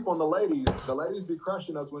 don't sleep on the ladies. The ladies be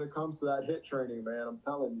crushing us when it comes to that HIIT training, man. I'm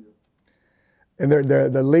telling you. And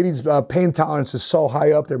the ladies' pain tolerance is so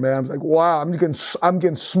high up there, man. I'm like, wow, I'm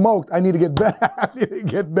getting smoked. I need to get better. I need to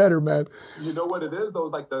get better, man. You know what it is though?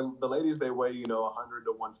 Like the ladies, they weigh 100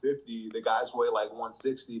 to 150. The guys weigh like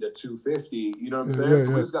 160 to 250. You know what I'm saying? So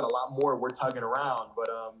we just got a lot more we're tugging around. But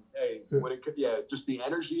hey, just the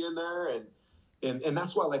energy in there, and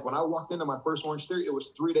that's why, like, when I walked into my first Orange Theory, it was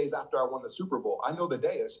 3 days after I won the Super Bowl. I know the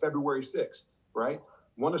day. It's February 6th, right?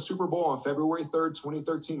 Won a Super Bowl on February 3rd,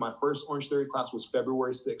 2013. My first Orange Theory class was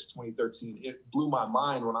February 6th, 2013. It blew my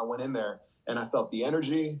mind when I went in there, and I felt the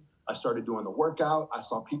energy. I started doing the workout. I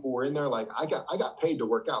saw people were in there. Like, I got paid to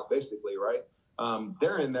work out, basically, right?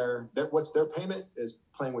 They're in there. What's their payment is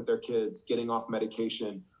playing with their kids, getting off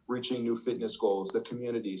medication, reaching new fitness goals, the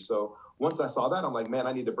community. So once I saw that, I'm like, man,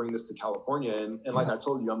 I need to bring this to California. And like I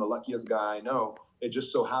told you, I'm the luckiest guy I know. It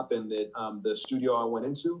just so happened that the studio I went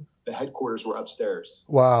into, the headquarters were upstairs.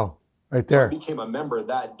 Wow, right there. So I became a member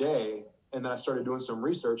that day, and then I started doing some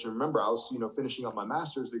research. And remember, I was finishing up my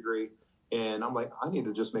master's degree, and I'm like, I need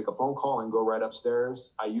to just make a phone call and go right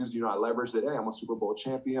upstairs. I used, I leveraged it. Hey, I'm a Super Bowl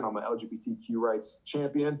champion. I'm an LGBTQ rights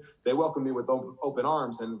champion. They welcomed me with open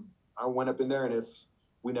arms, and I went up in there, and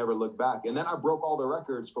we never looked back. And then I broke all the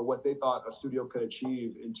records for what they thought a studio could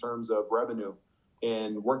achieve in terms of revenue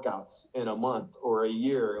and workouts in a month or a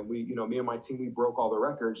year. And we, me and my team, we broke all the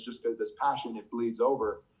records just because this passion, it bleeds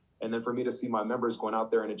over. And then for me to see my members going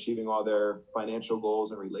out there and achieving all their financial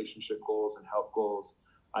goals and relationship goals and health goals,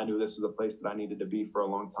 I knew this was a place that I needed to be for a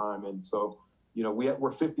long time. And so,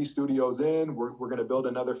 we're 50 studios in. We're going to build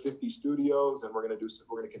another 50 studios, and we're going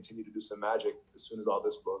to continue to do some magic as soon as all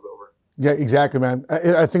this blows over. Yeah, exactly, man.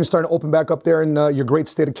 I think it's starting to open back up there in your great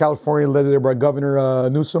state of California, led there by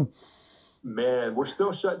Governor Newsom. Man, we're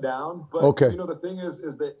still shut down, but the thing is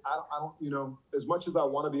that I don't, as much as I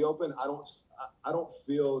want to be open, I don't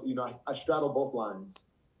feel, I straddle both lines.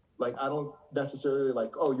 Like, I don't necessarily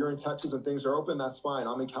like, oh, you're in Texas and things are open, that's fine.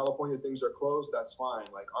 I'm in California, things are closed, that's fine.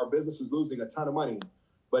 Like, our business is losing a ton of money,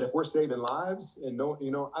 but if we're saving lives and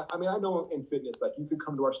I know in fitness, like, you could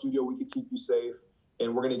come to our studio, we could keep you safe,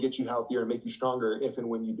 and we're going to get you healthier and make you stronger if and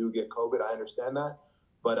when you do get COVID. I understand that.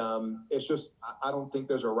 But it's just, I don't think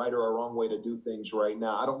there's a right or a wrong way to do things right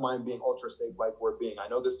now. I don't mind being ultra safe like we're being. I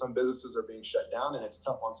know that some businesses are being shut down and it's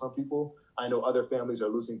tough on some people. I know other families are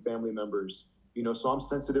losing family members, so I'm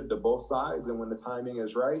sensitive to both sides. And when the timing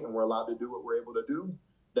is right and we're allowed to do what we're able to do,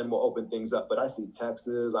 then we'll open things up. But I see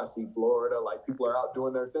Texas, I see Florida, like, people are out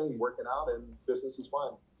doing their thing, working out, and business is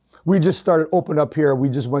fine. We just started open up here. We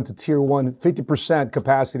just went to tier 1, 50%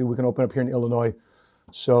 capacity. We can open up here in Illinois.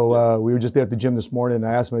 So we were just there at the gym this morning, and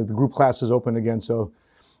I asked them if the group class is open again. So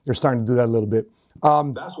they're starting to do that a little bit.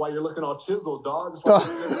 That's why you're looking all chiseled, dog. That's why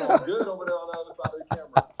you're looking all good over there on the other side of the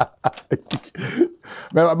camera.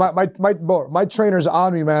 Man, my trainer's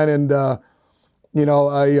on me, man, and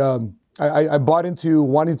I bought into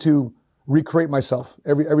wanting to recreate myself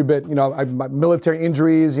every bit. My military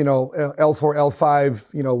injuries, L4,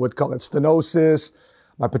 L5, what call it, stenosis.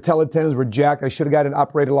 My patella tendons were jacked. I should have gotten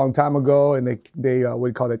operated a long time ago, and they what do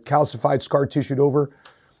you call it, calcified, scar tissued over.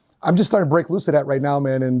 I'm just starting to break loose of that right now,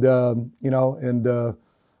 man. And we're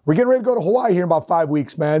getting ready to go to Hawaii here in about 5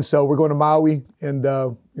 weeks, man. So we're going to Maui, and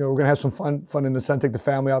we're gonna have some fun in the sun, take the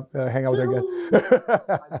family out, hang out with their guys.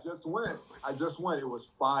 I just went. It was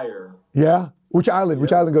fire. Yeah. Which island?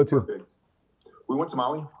 Which island go to? Perfect. We went to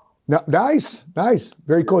Maui. No, nice.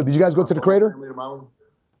 Very cool. Did you guys go to the crater?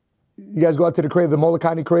 You guys go out to the crater, the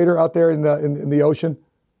Molokani crater out there in the ocean?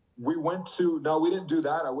 We didn't do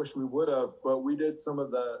that. I wish we would have, but we did some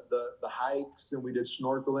of the hikes, and we did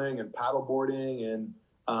snorkeling and paddle boarding, and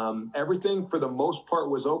everything for the most part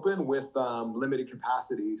was open with limited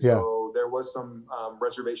capacity. Yeah. So there was some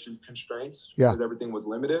reservation constraints Yeah. because everything was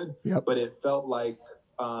limited, Yep. but it felt like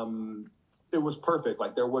it was perfect.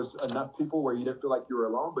 Like there was enough people where you didn't feel like you were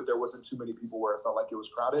alone, but there wasn't too many people where it felt like it was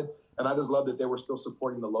crowded. And I just love that they were still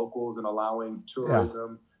supporting the locals and allowing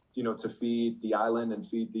tourism, to feed the island and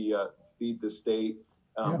feed the state,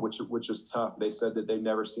 which is tough. They said that they've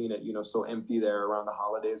never seen it, so empty there around the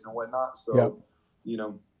holidays and whatnot. So,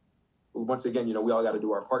 once again, we all got to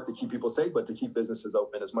do our part to keep people safe, but to keep businesses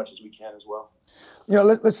open as much as we can as well.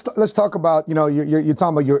 Let's talk about, you're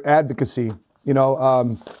talking about your advocacy.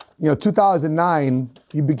 2009,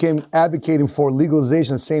 you began advocating for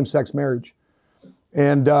legalization of same-sex marriage.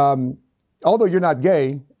 And although you're not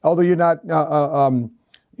gay, although you're not,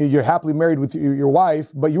 you're happily married with your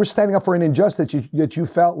wife, but you were standing up for an injustice that you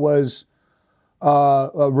felt was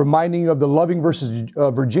reminding you of the Loving versus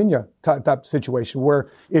Virginia type situation,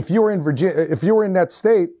 where if you were in that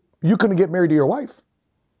state, you couldn't get married to your wife.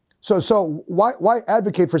 So why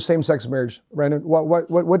advocate for same-sex marriage, Brendon?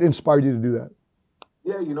 What inspired you to do that?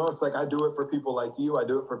 Yeah, it's like I do it for people like you. I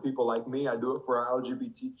do it for people like me. I do it for our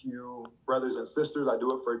LGBTQ brothers and sisters. I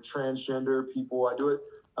do it for transgender people. I do it.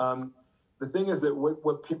 The thing is that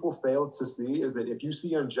what people fail to see is that if you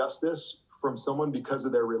see injustice from someone because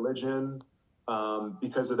of their religion,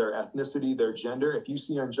 because of their ethnicity, their gender, if you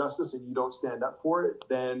see injustice and you don't stand up for it,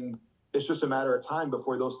 then it's just a matter of time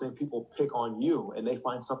before those same people pick on you and they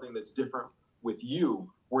find something that's different with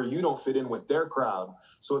you, where you don't fit in with their crowd.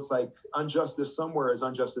 So it's like injustice somewhere is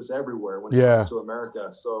injustice everywhere when it comes to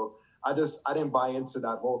America. So I didn't buy into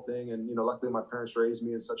that whole thing. And, luckily my parents raised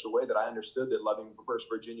me in such a way that I understood that Loving versus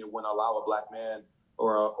Virginia wouldn't allow a black man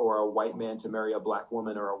or a white man to marry a black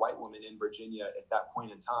woman or a white woman in Virginia at that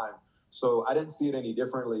point in time. So I didn't see it any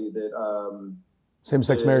differently that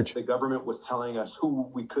same-sex marriage, the government was telling us who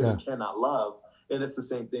we could and cannot love. And it's the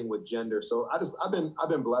same thing with gender. So I've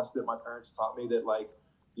been blessed that my parents taught me that, like,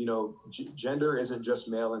 gender isn't just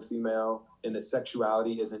male and female, and that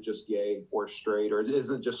sexuality isn't just gay or straight, or it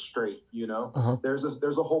isn't just straight. There's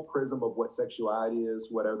a whole prism of what sexuality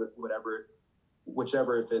is, whichever,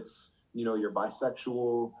 if it's, you're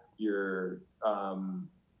bisexual, you're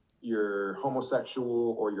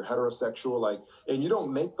homosexual, or you're heterosexual, and you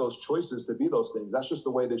don't make those choices to be those things. That's just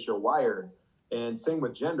the way that you're wired. And same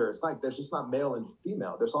with gender. It's like there's just not male and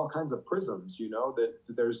female. There's all kinds of prisms, that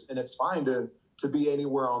there's, and it's fine to be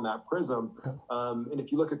anywhere on that prism. And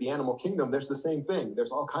if you look at the animal kingdom, there's the same thing.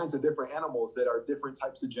 There's all kinds of different animals that are different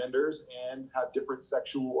types of genders and have different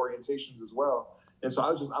sexual orientations as well. And so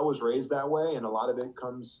I was raised that way. And a lot of it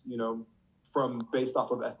comes, from based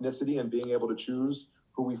off of ethnicity and being able to choose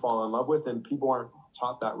who we fall in love with. And people aren't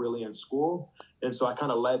taught that really in school. And so I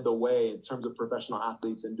kind of led the way in terms of professional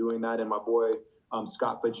athletes in doing that. And my boy,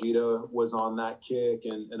 Scott Fajita, was on that kick,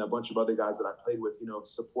 and a bunch of other guys that I played with,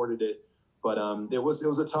 supported it. But it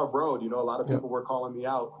was a tough road. A lot of people were calling me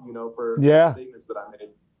out, for statements that I made.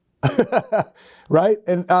 Right.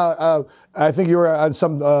 And I think you were on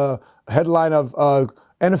some headline of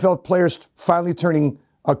NFL players finally coming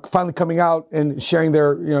out and sharing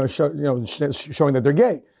their, showing that they're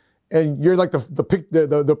gay. And you're like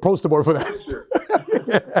the poster board for that.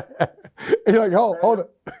 And you're like, hold it.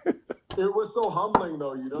 It was so humbling,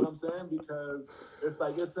 though, you know what I'm saying? Because it's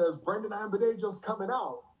like it says Brendon Ayanbadejo's coming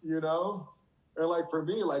out, And like for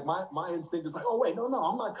me, like my instinct is like, oh wait, no,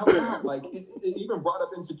 I'm not coming out. Like it even brought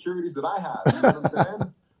up insecurities that I have. You know what I'm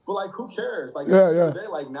saying? But like, who cares? Like at the end of the day,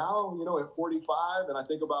 like now, at 45, and I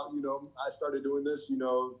think about, I started doing this,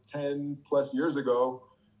 10 plus years ago,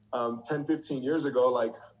 10, 15 years ago.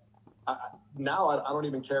 Like now I don't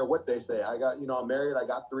even care what they say. I got, I'm married. I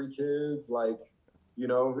got 3 kids. Like,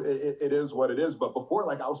 it is what it is. But before,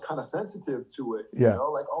 like, I was kind of sensitive to it,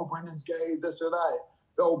 like, oh, Brendon's gay, this or that.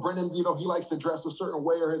 Oh, Brendon, he likes to dress a certain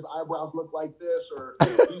way, or his eyebrows look like this, or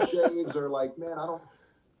he shaves, or like, man, I don't,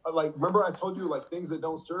 like, remember I told you, like, things that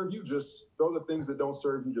don't serve you, just throw the things that don't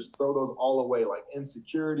serve you, just throw those all away, like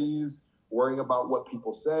insecurities, worrying about what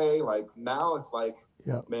people say. Like now it's like,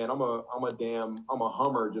 man, I'm a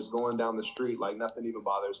Hummer just going down the street, like nothing even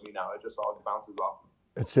bothers me now. It just all bounces off.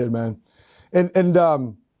 That's it, man. And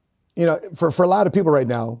for a lot of people right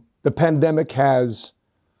now, the pandemic has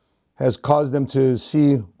caused them to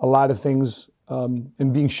see a lot of things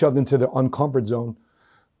and being shoved into their uncomfort zone.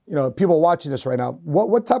 People watching this right now,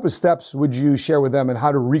 what type of steps would you share with them and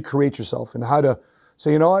how to recreate yourself and how to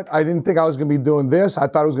say, you know what, I didn't think I was going to be doing this. I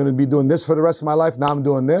thought I was going to be doing this for the rest of my life. Now I'm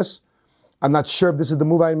doing this. I'm not sure if this is the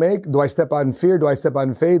move I make. Do I step out in fear? Do I step out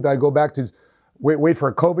in faith? Do I go back to wait for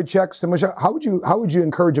a COVID check? How would you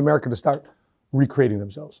encourage America to start recreating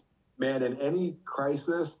themselves? Man, in any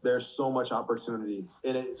crisis, there's so much opportunity.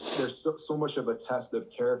 And there's so much of a test of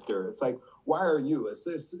character. It's like, why are you, as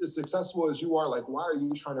successful as you are, like, why are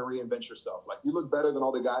you trying to reinvent yourself? Like, you look better than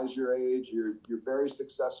all the guys your age. You're very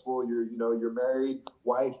successful. You're married,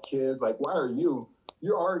 wife, kids. Like, why are you?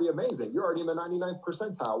 You're already amazing. You're already in the 99th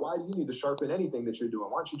percentile. Why do you need to sharpen anything that you're doing?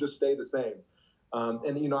 Why don't you just stay the same?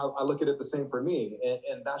 I look at it the same for me.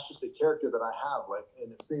 And that's just the character that I have. Like,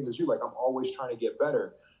 and the same as you, like, I'm always trying to get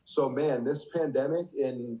better. So, man, this pandemic,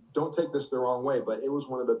 and don't take this the wrong way, but it was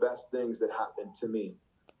one of the best things that happened to me.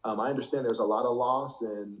 I understand there's a lot of loss,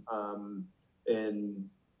 and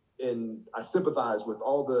I sympathize with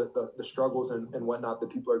all the struggles and whatnot that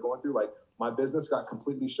people are going through. Like, my business got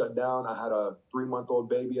completely shut down. I had a 3-month-old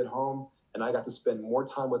baby at home, and I got to spend more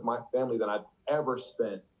time with my family than I've ever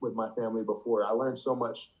spent with my family before. I learned so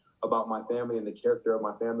much about my family and the character of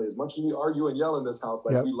my family. As much as we argue and yell in this house,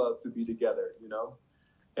 like, we love to be together, you know?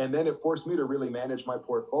 And then it forced me to really manage my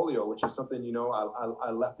portfolio, which is something,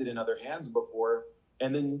 I left it in other hands before.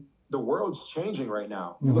 And then the world's changing right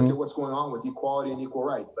now. You look at what's going on with equality and equal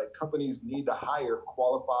rights. Like, companies need to hire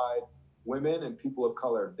qualified women and people of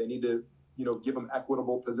color. They need to, give them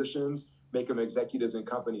equitable positions, make them executives in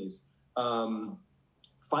companies.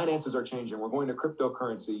 Finances are changing. We're going to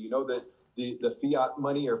cryptocurrency. You know that the fiat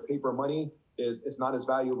money or paper money it's not as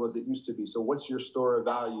valuable as it used to be. So what's your store of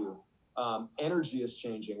value? Energy is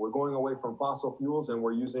changing. We're going away from fossil fuels, and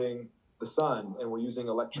we're using the sun, and we're using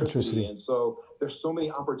electricity. And so there's so many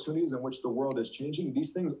opportunities in which the world is changing.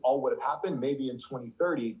 These things all would have happened maybe in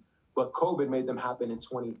 2030, but COVID made them happen in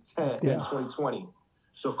 2010 and 2020.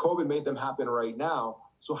 So COVID made them happen right now.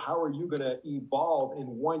 So how are you going to evolve in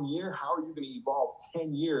 1 year? How are you going to evolve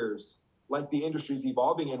 10 years like the industry's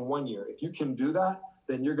evolving in 1 year? If you can do that,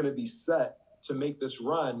 then you're going to be set to make this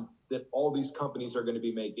run that all these companies are going to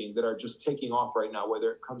be making that are just taking off right now,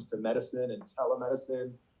 whether it comes to medicine and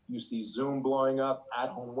telemedicine. You see Zoom blowing up,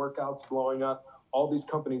 at-home workouts blowing up. All these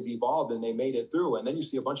companies evolved and they made it through. And then you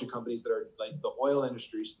see a bunch of companies that are like the oil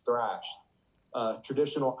industry's thrashed.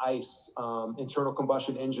 Traditional ICE, internal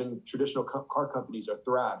combustion engine, traditional car companies are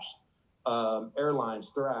thrashed. Airlines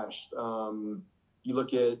thrashed. You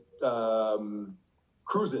look at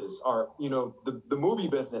cruises are, the movie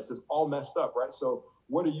business is all messed up, right? So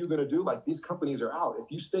what are you going to do? Like, these companies are out.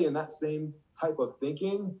 If you stay in that same type of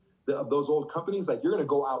thinking of those old companies, like, you're going to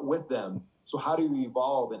go out with them. So how do you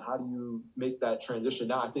evolve and how do you make that transition?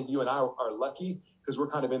 Now, I think you and I are lucky because we're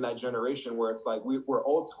kind of in that generation where it's like we're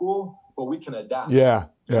old school, but we can adapt. Yeah.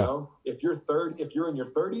 You know, if you're in your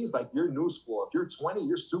 30s, like, you're new school. If you're 20,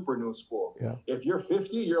 you're super new school. Yeah. If you're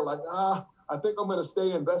 50, you're like, I think I'm going to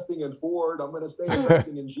stay investing in Ford. I'm going to stay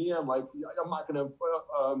investing in GM. Like, I'm not going to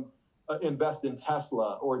invest in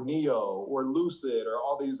Tesla or NIO or Lucid or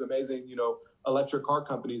all these amazing, electric car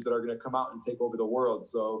companies that are going to come out and take over the world.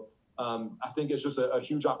 So I think it's just a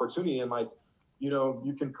huge opportunity. And like,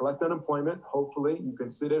 you can collect unemployment. Hopefully you can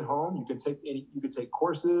sit at home. You can take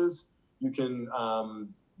courses. You can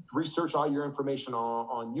research all your information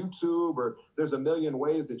on YouTube, or there's a million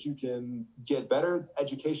ways that you can get better.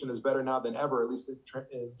 Education is better now than ever, at least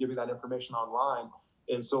in giving that information online.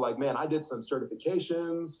 And so, like, man, I did some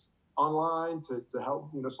certifications online to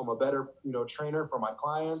help, so I'm a better, trainer for my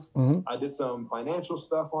clients. I did some financial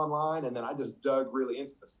stuff online, and then I just dug really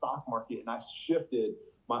into the stock market, and I shifted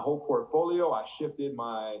my whole portfolio. I shifted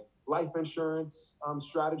my life insurance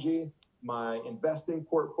strategy, my investing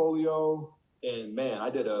portfolio, and man, I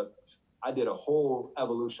did a whole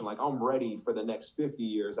evolution. Like, I'm ready for the next 50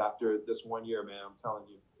 years after this 1 year, man. I'm telling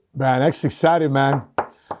you. Man, that's exciting, man.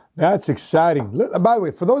 That's exciting. By the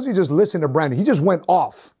way, for those of you just listening to Brendon, he just went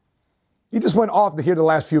off. He just went off to hear the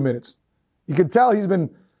last few minutes. You can tell he's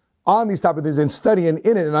been on these type of things and studying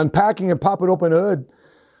in it and unpacking and popping open the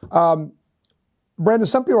hood. Brendon,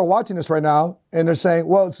 some people are watching this right now and they're saying,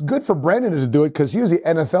 well, it's good for Brendon to do it because he was the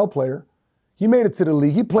NFL player. He made it to the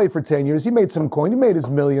league. He played for 10 years. He made some coin. He made his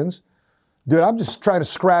millions. Dude, I'm just trying to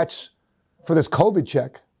scratch for this COVID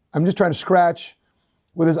check. I'm just trying to scratch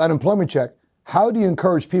with his unemployment check. How do you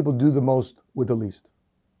encourage people to do the most with the least?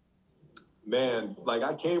 Man, like,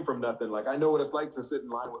 I came from nothing. Like, I know what it's like to sit in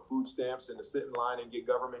line with food stamps and to sit in line and get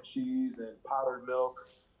government cheese and powdered milk.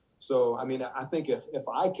 So, I mean, I think if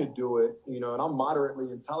I could do it, and I'm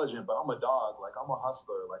moderately intelligent, but I'm a dog. Like, I'm a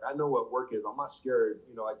hustler. Like, I know what work is. I'm not scared.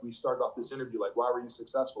 Like, we started off this interview, like, why were you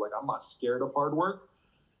successful? Like, I'm not scared of hard work.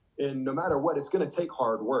 And no matter what, it's going to take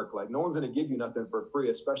hard work. Like, no one's going to give you nothing for free,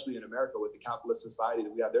 especially in America with the capitalist society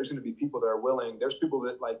that we have. There's going to be people that are willing. There's people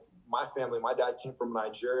that, like my family, my dad came from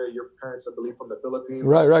Nigeria. Your parents, I believe, from the Philippines.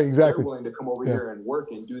 Right, exactly. They're willing to come over here and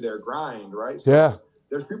work and do their grind, right? So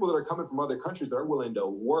there's people that are coming from other countries that are willing to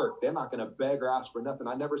work. They're not going to beg or ask for nothing.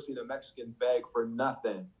 I never seen a Mexican beg for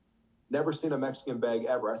nothing. Never seen a Mexican beg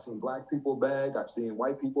ever. I've seen black people beg. I've seen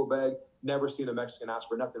white people beg. Never seen a Mexican ask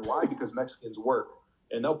for nothing. Why? Because Mexicans work.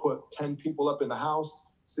 And they'll put 10 people up in the house,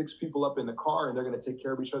 6 people up in the car, and they're going to take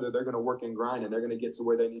care of each other. They're going to work and grind, and they're going to get to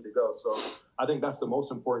where they need to go. So I think that's the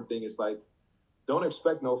most important thing is, like, don't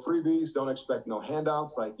expect no freebies. Don't expect no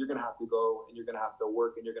handouts. Like, you're going to have to go, and you're going to have to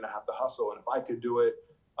work, and you're going to have to hustle. And if I could do it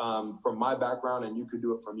from my background and you could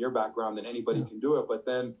do it from your background, then anybody can do it. But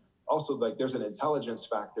then also, like, there's an intelligence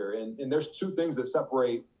factor. And there's 2 things that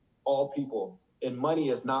separate all people. And money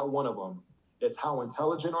is not one of them. It's how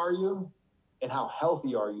intelligent are you and how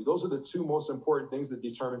healthy are you. Those are the 2 most important things that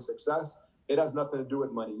determine success. It has nothing to do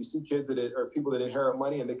with money. You see kids or people that inherit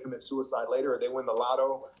money and they commit suicide later, or they win the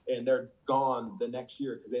lotto and they're gone the next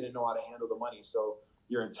year because they didn't know how to handle the money. So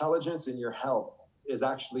your intelligence and your health is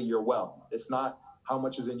actually your wealth. It's not how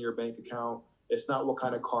much is in your bank account. It's not what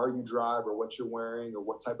kind of car you drive or what you're wearing or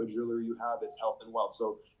what type of jewelry you have. It's health and wealth.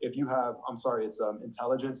 So if you have, it's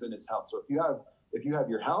intelligence and it's health. So if you have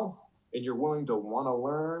your health, and you're willing to want to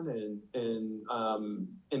learn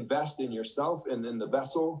and invest in yourself and in the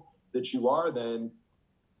vessel that you are, then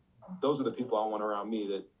those are the people I want around me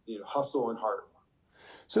that, hustle and heart.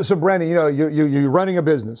 So Brendon, you're running a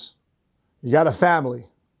business. You got a family.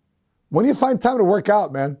 When do you find time to work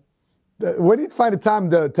out, man? When do you find the time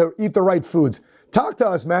to eat the right foods? Talk to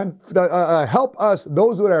us, man. Help us,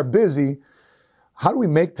 those that are busy. How do we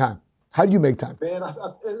make time? How do you make time? Man,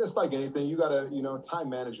 it's like anything. You got to, time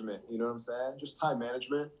management. You know what I'm saying? Just time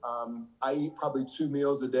management. I eat probably 2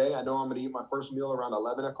 meals a day. I know I'm going to eat my first meal around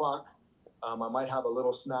 11 o'clock. I might have a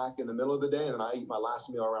little snack in the middle of the day, and then I eat my last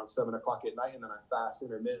meal around 7 o'clock at night, and then I fast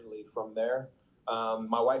intermittently from there.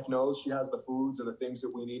 My wife knows she has the foods and the things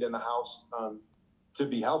that we need in the house to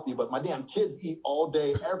be healthy, but my damn kids eat all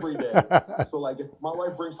day, every day. So, like, if my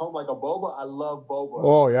wife brings home like a boba, I love boba.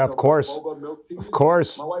 Oh yeah, of course. Boba, milk tea. Of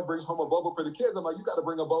course. My wife brings home a boba for the kids. I'm like, you got to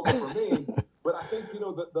bring a boba for me. But I think,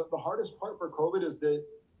 the hardest part for COVID is that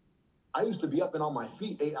I used to be up and on my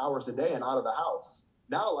feet 8 hours a day and out of the house.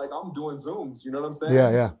 Now, like, I'm doing Zooms, you know what I'm saying?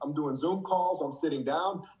 Yeah. I'm doing Zoom calls. I'm sitting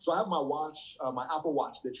down. So I have my watch, my Apple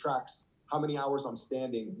Watch that tracks how many hours I'm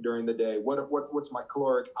standing during the day. What's my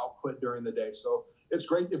caloric output during the day? So it's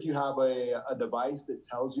great if you have a device that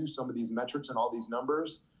tells you some of these metrics and all these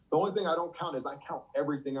numbers. The only thing I don't count is I count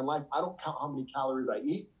everything in life. I don't count how many calories I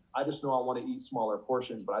eat. I just know I want to eat smaller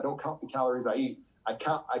portions, but I don't count the calories I eat. I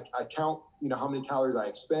count, how many calories I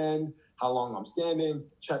expend, how long I'm standing,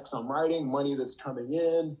 checks I'm writing, money that's coming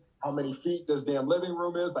in, how many feet this damn living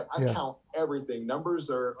room is. Like, I count everything. Numbers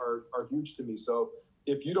are huge to me. So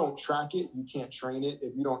if you don't track it, you can't train it.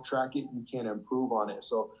 If you don't track it, you can't improve on it.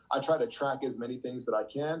 So I try to track as many things that I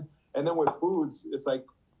can. And then with foods, it's like,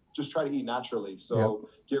 just try to eat naturally. So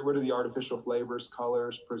get rid of the artificial flavors,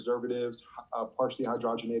 colors, preservatives, partially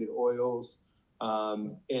hydrogenated oils,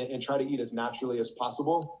 and try to eat as naturally as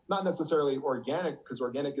possible. Not necessarily organic, because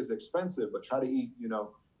organic is expensive, but try to eat,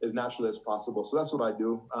 as naturally as possible. So that's what I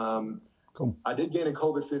do. Cool. I did gain in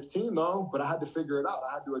COVID-15 though, but I had to figure it out.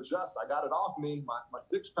 I had to adjust. I got it off me. My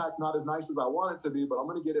 6-pack's not as nice as I want it to be, but I'm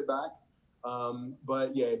going to get it back.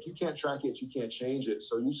 But yeah, if you can't track it, you can't change it.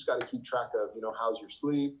 So you just got to keep track of, how's your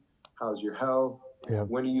sleep? How's your health? Yeah.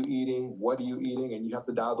 When are you eating? What are you eating? And you have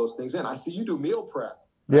to dial those things in. I see you do meal prep.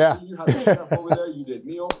 Yeah. You had the chef over there. You did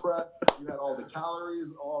meal prep. You had all the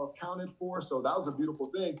calories all accounted for. So that was a beautiful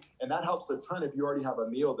thing. And that helps a ton if you already have a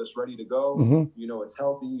meal that's ready to go. Mm-hmm. It's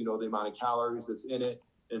healthy. The amount of calories that's in it.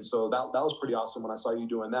 And so that was pretty awesome when I saw you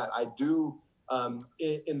doing that. I do,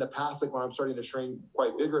 in the past, like when I'm starting to train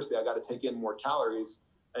quite vigorously, I got to take in more calories.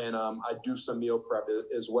 And I do some meal prep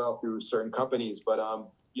as well through certain companies. But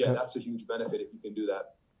that's a huge benefit if you can do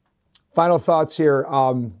that. Final thoughts here.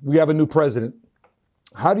 We have a new president.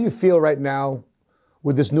 How do you feel right now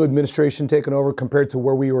with this new administration taking over compared to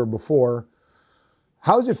where we were before?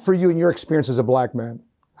 How is it for you in your experience as a black man?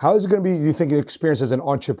 How is it going to be, you think, your experience as an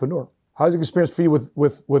entrepreneur? How is it experience for you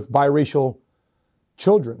with biracial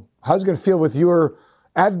children? How's it going to feel with your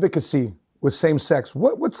advocacy with same sex?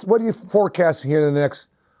 What are you forecasting here in the next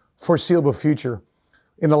foreseeable future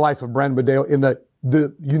in the life of Brendon Ayanbadejo in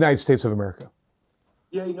the United States of America?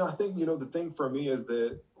 Yeah, I think, the thing for me is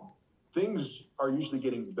that things are usually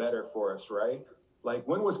getting better for us, right? Like,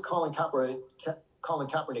 when was Colin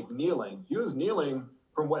Kaepernick kneeling? He was kneeling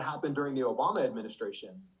from what happened during the Obama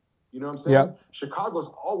administration. You know what I'm saying? Yeah. Chicago's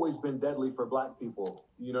always been deadly for Black people.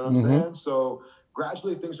 You know what I'm saying? So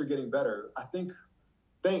gradually things are getting better. I think,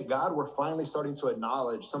 thank God, we're finally starting to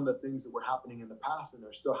acknowledge some of the things that were happening in the past and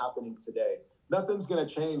they're still happening today. Nothing's going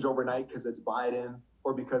to change overnight because it's Biden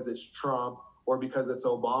or because it's Trump or because it's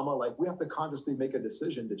Obama. Like, we have to consciously make a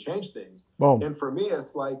decision to change things. Boom. And for me,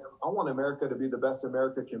 it's like, I want America to be the best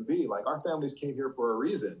America can be. Like, our families came here for a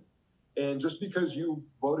reason. And just because you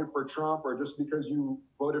voted for Trump or just because you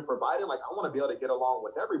voted for Biden, like, I want to be able to get along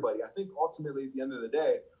with everybody. I think ultimately at the end of the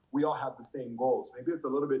day, we all have the same goals. Maybe it's a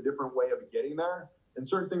little bit different way of getting there. And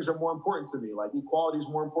certain things are more important to me. Like, equality is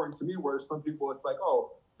more important to me, whereas some people, it's like,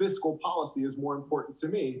 oh, fiscal policy is more important to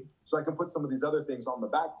me. So I can put some of these other things on the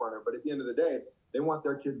back burner. But at the end of the day, they want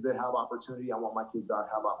their kids to have opportunity. I want my kids to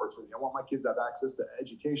have opportunity. I want my kids to have access to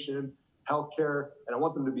education, healthcare, and I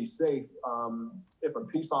want them to be safe if a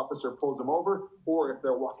peace officer pulls them over or if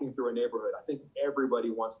they're walking through a neighborhood. I think everybody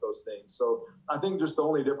wants those things. So I think just the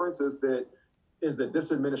only difference is that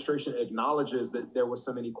this administration acknowledges that there was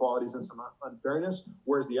some inequalities and some unfairness,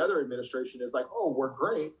 whereas the other administration is like, oh, we're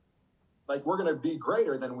great. Like, we're going to be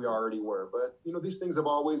greater than we already were. But, you know, these things have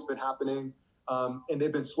always been happening, and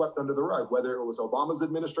they've been swept under the rug. Whether it was Obama's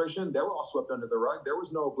administration, they were all swept under the rug. There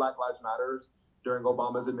was no Black Lives Matters during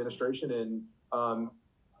Obama's administration, and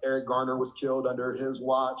Eric Garner was killed under his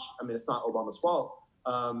watch. I mean, it's not Obama's fault.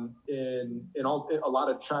 And a lot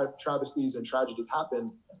of travesties and tragedies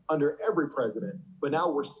happen under every president. But now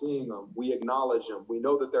we're seeing them. We acknowledge them. We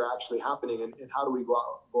know that they're actually happening. And how do we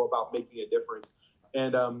go about making a difference?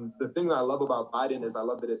 And the thing that I love about Biden is I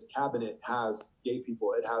love that his cabinet has gay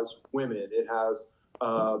people. It has women. It has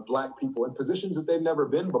Black people in positions that they've never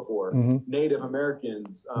been before, Native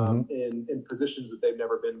Americans in positions that they've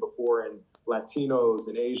never been before, and Latinos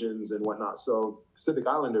and Asians and whatnot. So Pacific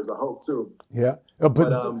Islanders, I hope, too. Yeah.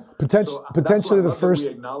 Potentially the first. We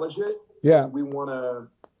acknowledge it. Yeah. We want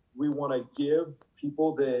to give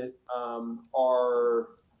people that are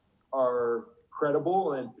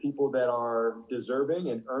credible and people that are deserving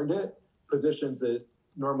and earned it positions that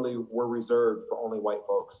normally were reserved for only white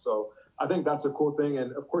folks. So I think that's a cool thing.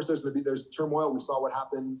 And of course, there's turmoil. We saw what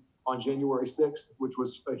happened on January 6th, which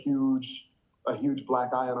was a huge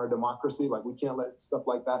black eye on our democracy. Like, we can't let stuff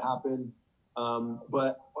like that happen.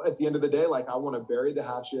 But at the end of the day, like, I want to bury the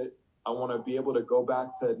hatchet. I want to be able to go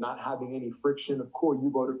back to not having any friction of, cool, you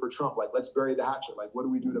voted for Trump. Like, let's bury the hatchet. Like, what do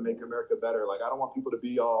we do to make America better? Like, I don't want people to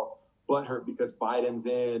be all butthurt because Biden's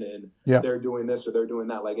in and they're doing this or they're doing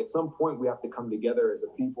that. Like, at some point, we have to come together as a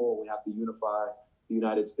people. We have to unify the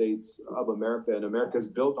United States of America. And America is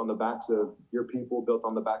built on the backs of your people, built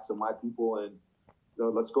on the backs of my people. And you know,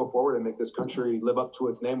 let's go forward and make this country live up to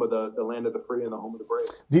its name of the land of the free and the home of the brave.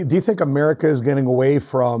 Do you think America is getting away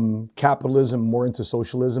from capitalism more into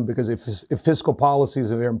socialism? Because if fiscal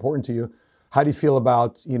policies are very important to you, how do you feel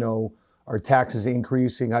about, you know, our taxes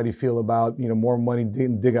increasing? How do you feel about, you know, more money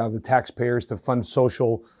dig out of the taxpayers to fund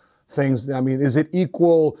social things? I mean, is it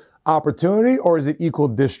equal opportunity or is it equal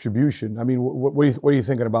distribution? I mean, what are you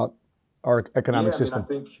thinking about our economic system? I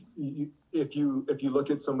think if you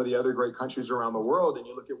look at some of the other great countries around the world and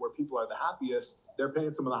you look at where people are the happiest, they're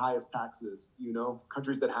paying some of the highest taxes. You know,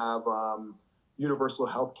 countries that have universal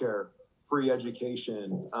health care, free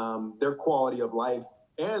education, their quality of life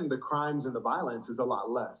and the crimes and the violence is a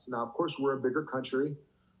lot less. Now, of course, we're a bigger country.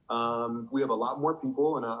 We have a lot more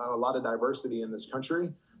people and a lot of diversity in this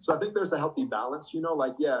country. So I think there's a healthy balance, you know,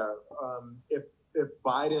 like, if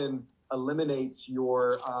Biden eliminates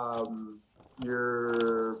your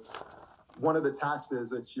one of the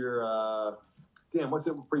taxes, it's your, what's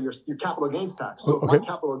it for your capital gains tax. So if my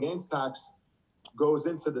capital gains tax goes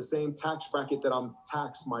into the same tax bracket that I'm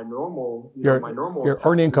taxed my normal, your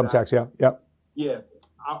earned income tax. Yeah.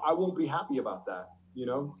 I won't be happy about that. You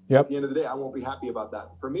know, at the end of the day, I won't be happy about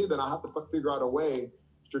that. For me, then I'll have to figure out a way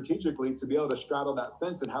strategically to be able to straddle that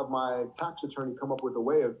fence and have my tax attorney come up with a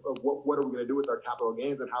way of what are we going to do with our capital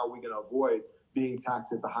gains and how are we going to avoid being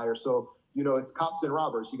taxed at the higher. So, you know, it's cops and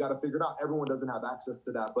robbers. You got to figure it out. Everyone doesn't have access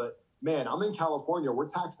to that. But man, I'm in California. We're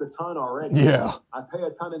taxed a ton already. Yeah. I pay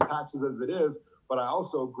a ton in taxes as it is, but I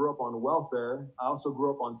also grew up on welfare. I also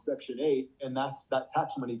grew up on Section 8, and that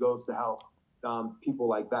tax money goes to help people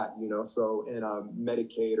like that, you know, so in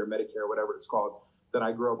Medicaid or Medicare, whatever it's called, that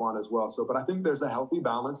I grew up on as well. So, but I think there's a healthy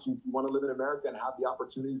balance. You want to live in America and have the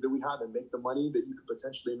opportunities that we have and make the money that you could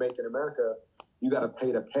potentially make in America. You got to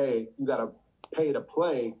pay to pay. You got to pay to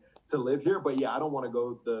play to live here. But yeah, I don't want to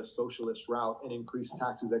go the socialist route and increase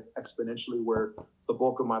taxes exponentially where the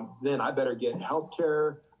bulk of then I better get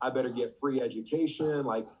healthcare. I better get free education.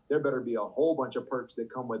 Like, there better be a whole bunch of perks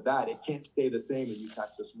that come with that. It can't stay the same and you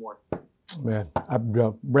tax us more. Man,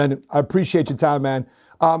 Brendon, I appreciate your time, man.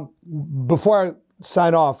 Before I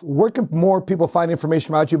sign off, where can more people find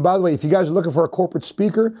information about you? By the way, if you guys are looking for a corporate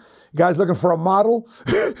speaker, you guys are looking for a model,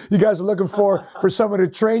 you guys are looking for someone to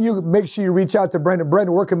train you, make sure you reach out to Brendon.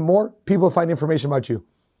 Brendon, where can more people find information about you?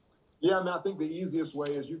 Yeah, I mean, I think the easiest way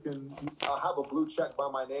is you can have a blue check by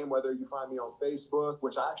my name, whether you find me on Facebook,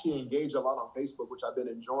 which I actually engage a lot on Facebook, which I've been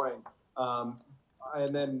enjoying.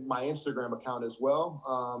 And then my Instagram account as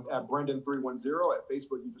well, at Brendon310. At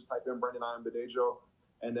Facebook, you just type in Brendon Ayanbadejo.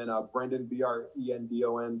 And then Brendon,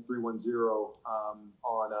 Brendon 310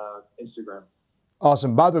 on Instagram.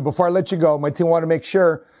 Awesome. By the way, before I let you go, my team want to make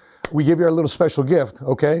sure we give you a little special gift,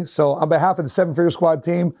 okay? So on behalf of the 7-Figure Squad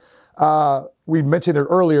team, we mentioned it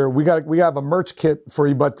earlier, we have a merch kit for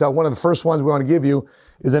you, but one of the first ones we want to give you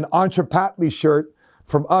is an Entrepathlete shirt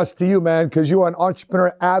from us to you, man, because you are an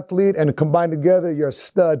entrepreneur, athlete, and combined together, you're a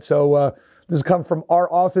stud. So this has come from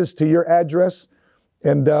our office to your address.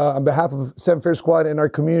 And on behalf of 7-Figure Squad and our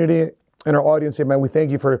community and our audience here, man, we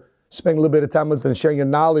thank you for spending a little bit of time with us and sharing your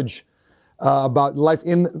knowledge about life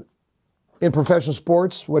in professional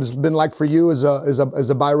sports, what it's been like for you as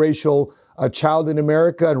a biracial child in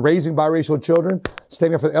America and raising biracial children,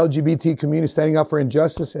 standing up for the LGBT community, standing up for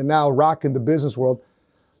injustice, and now rocking the business world.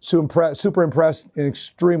 Super impressed and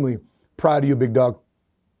extremely proud of you, big dog.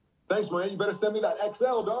 Thanks, man. You better send me that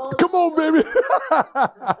XL, dog. Come on, baby.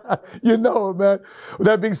 You know it, man. With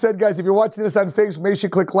that being said, guys, if you're watching this on Facebook, make sure you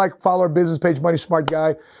click like, follow our business page, Money Smart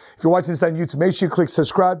Guy. If you're watching this on YouTube, make sure you click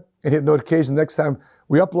subscribe and hit notification. Next time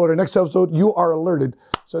we upload our next episode, you are alerted.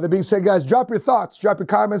 So that being said, guys, drop your thoughts, drop your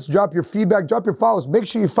comments, drop your feedback, drop your follows. Make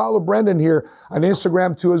sure you follow Brendon here on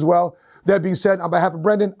Instagram too as well. That being said, on behalf of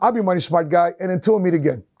Brendon, I'll be Money Smart Guy. And until we meet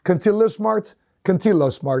again, continue to live smart, continue to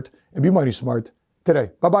love smart, and be money smart today.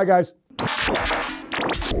 Bye-bye, guys.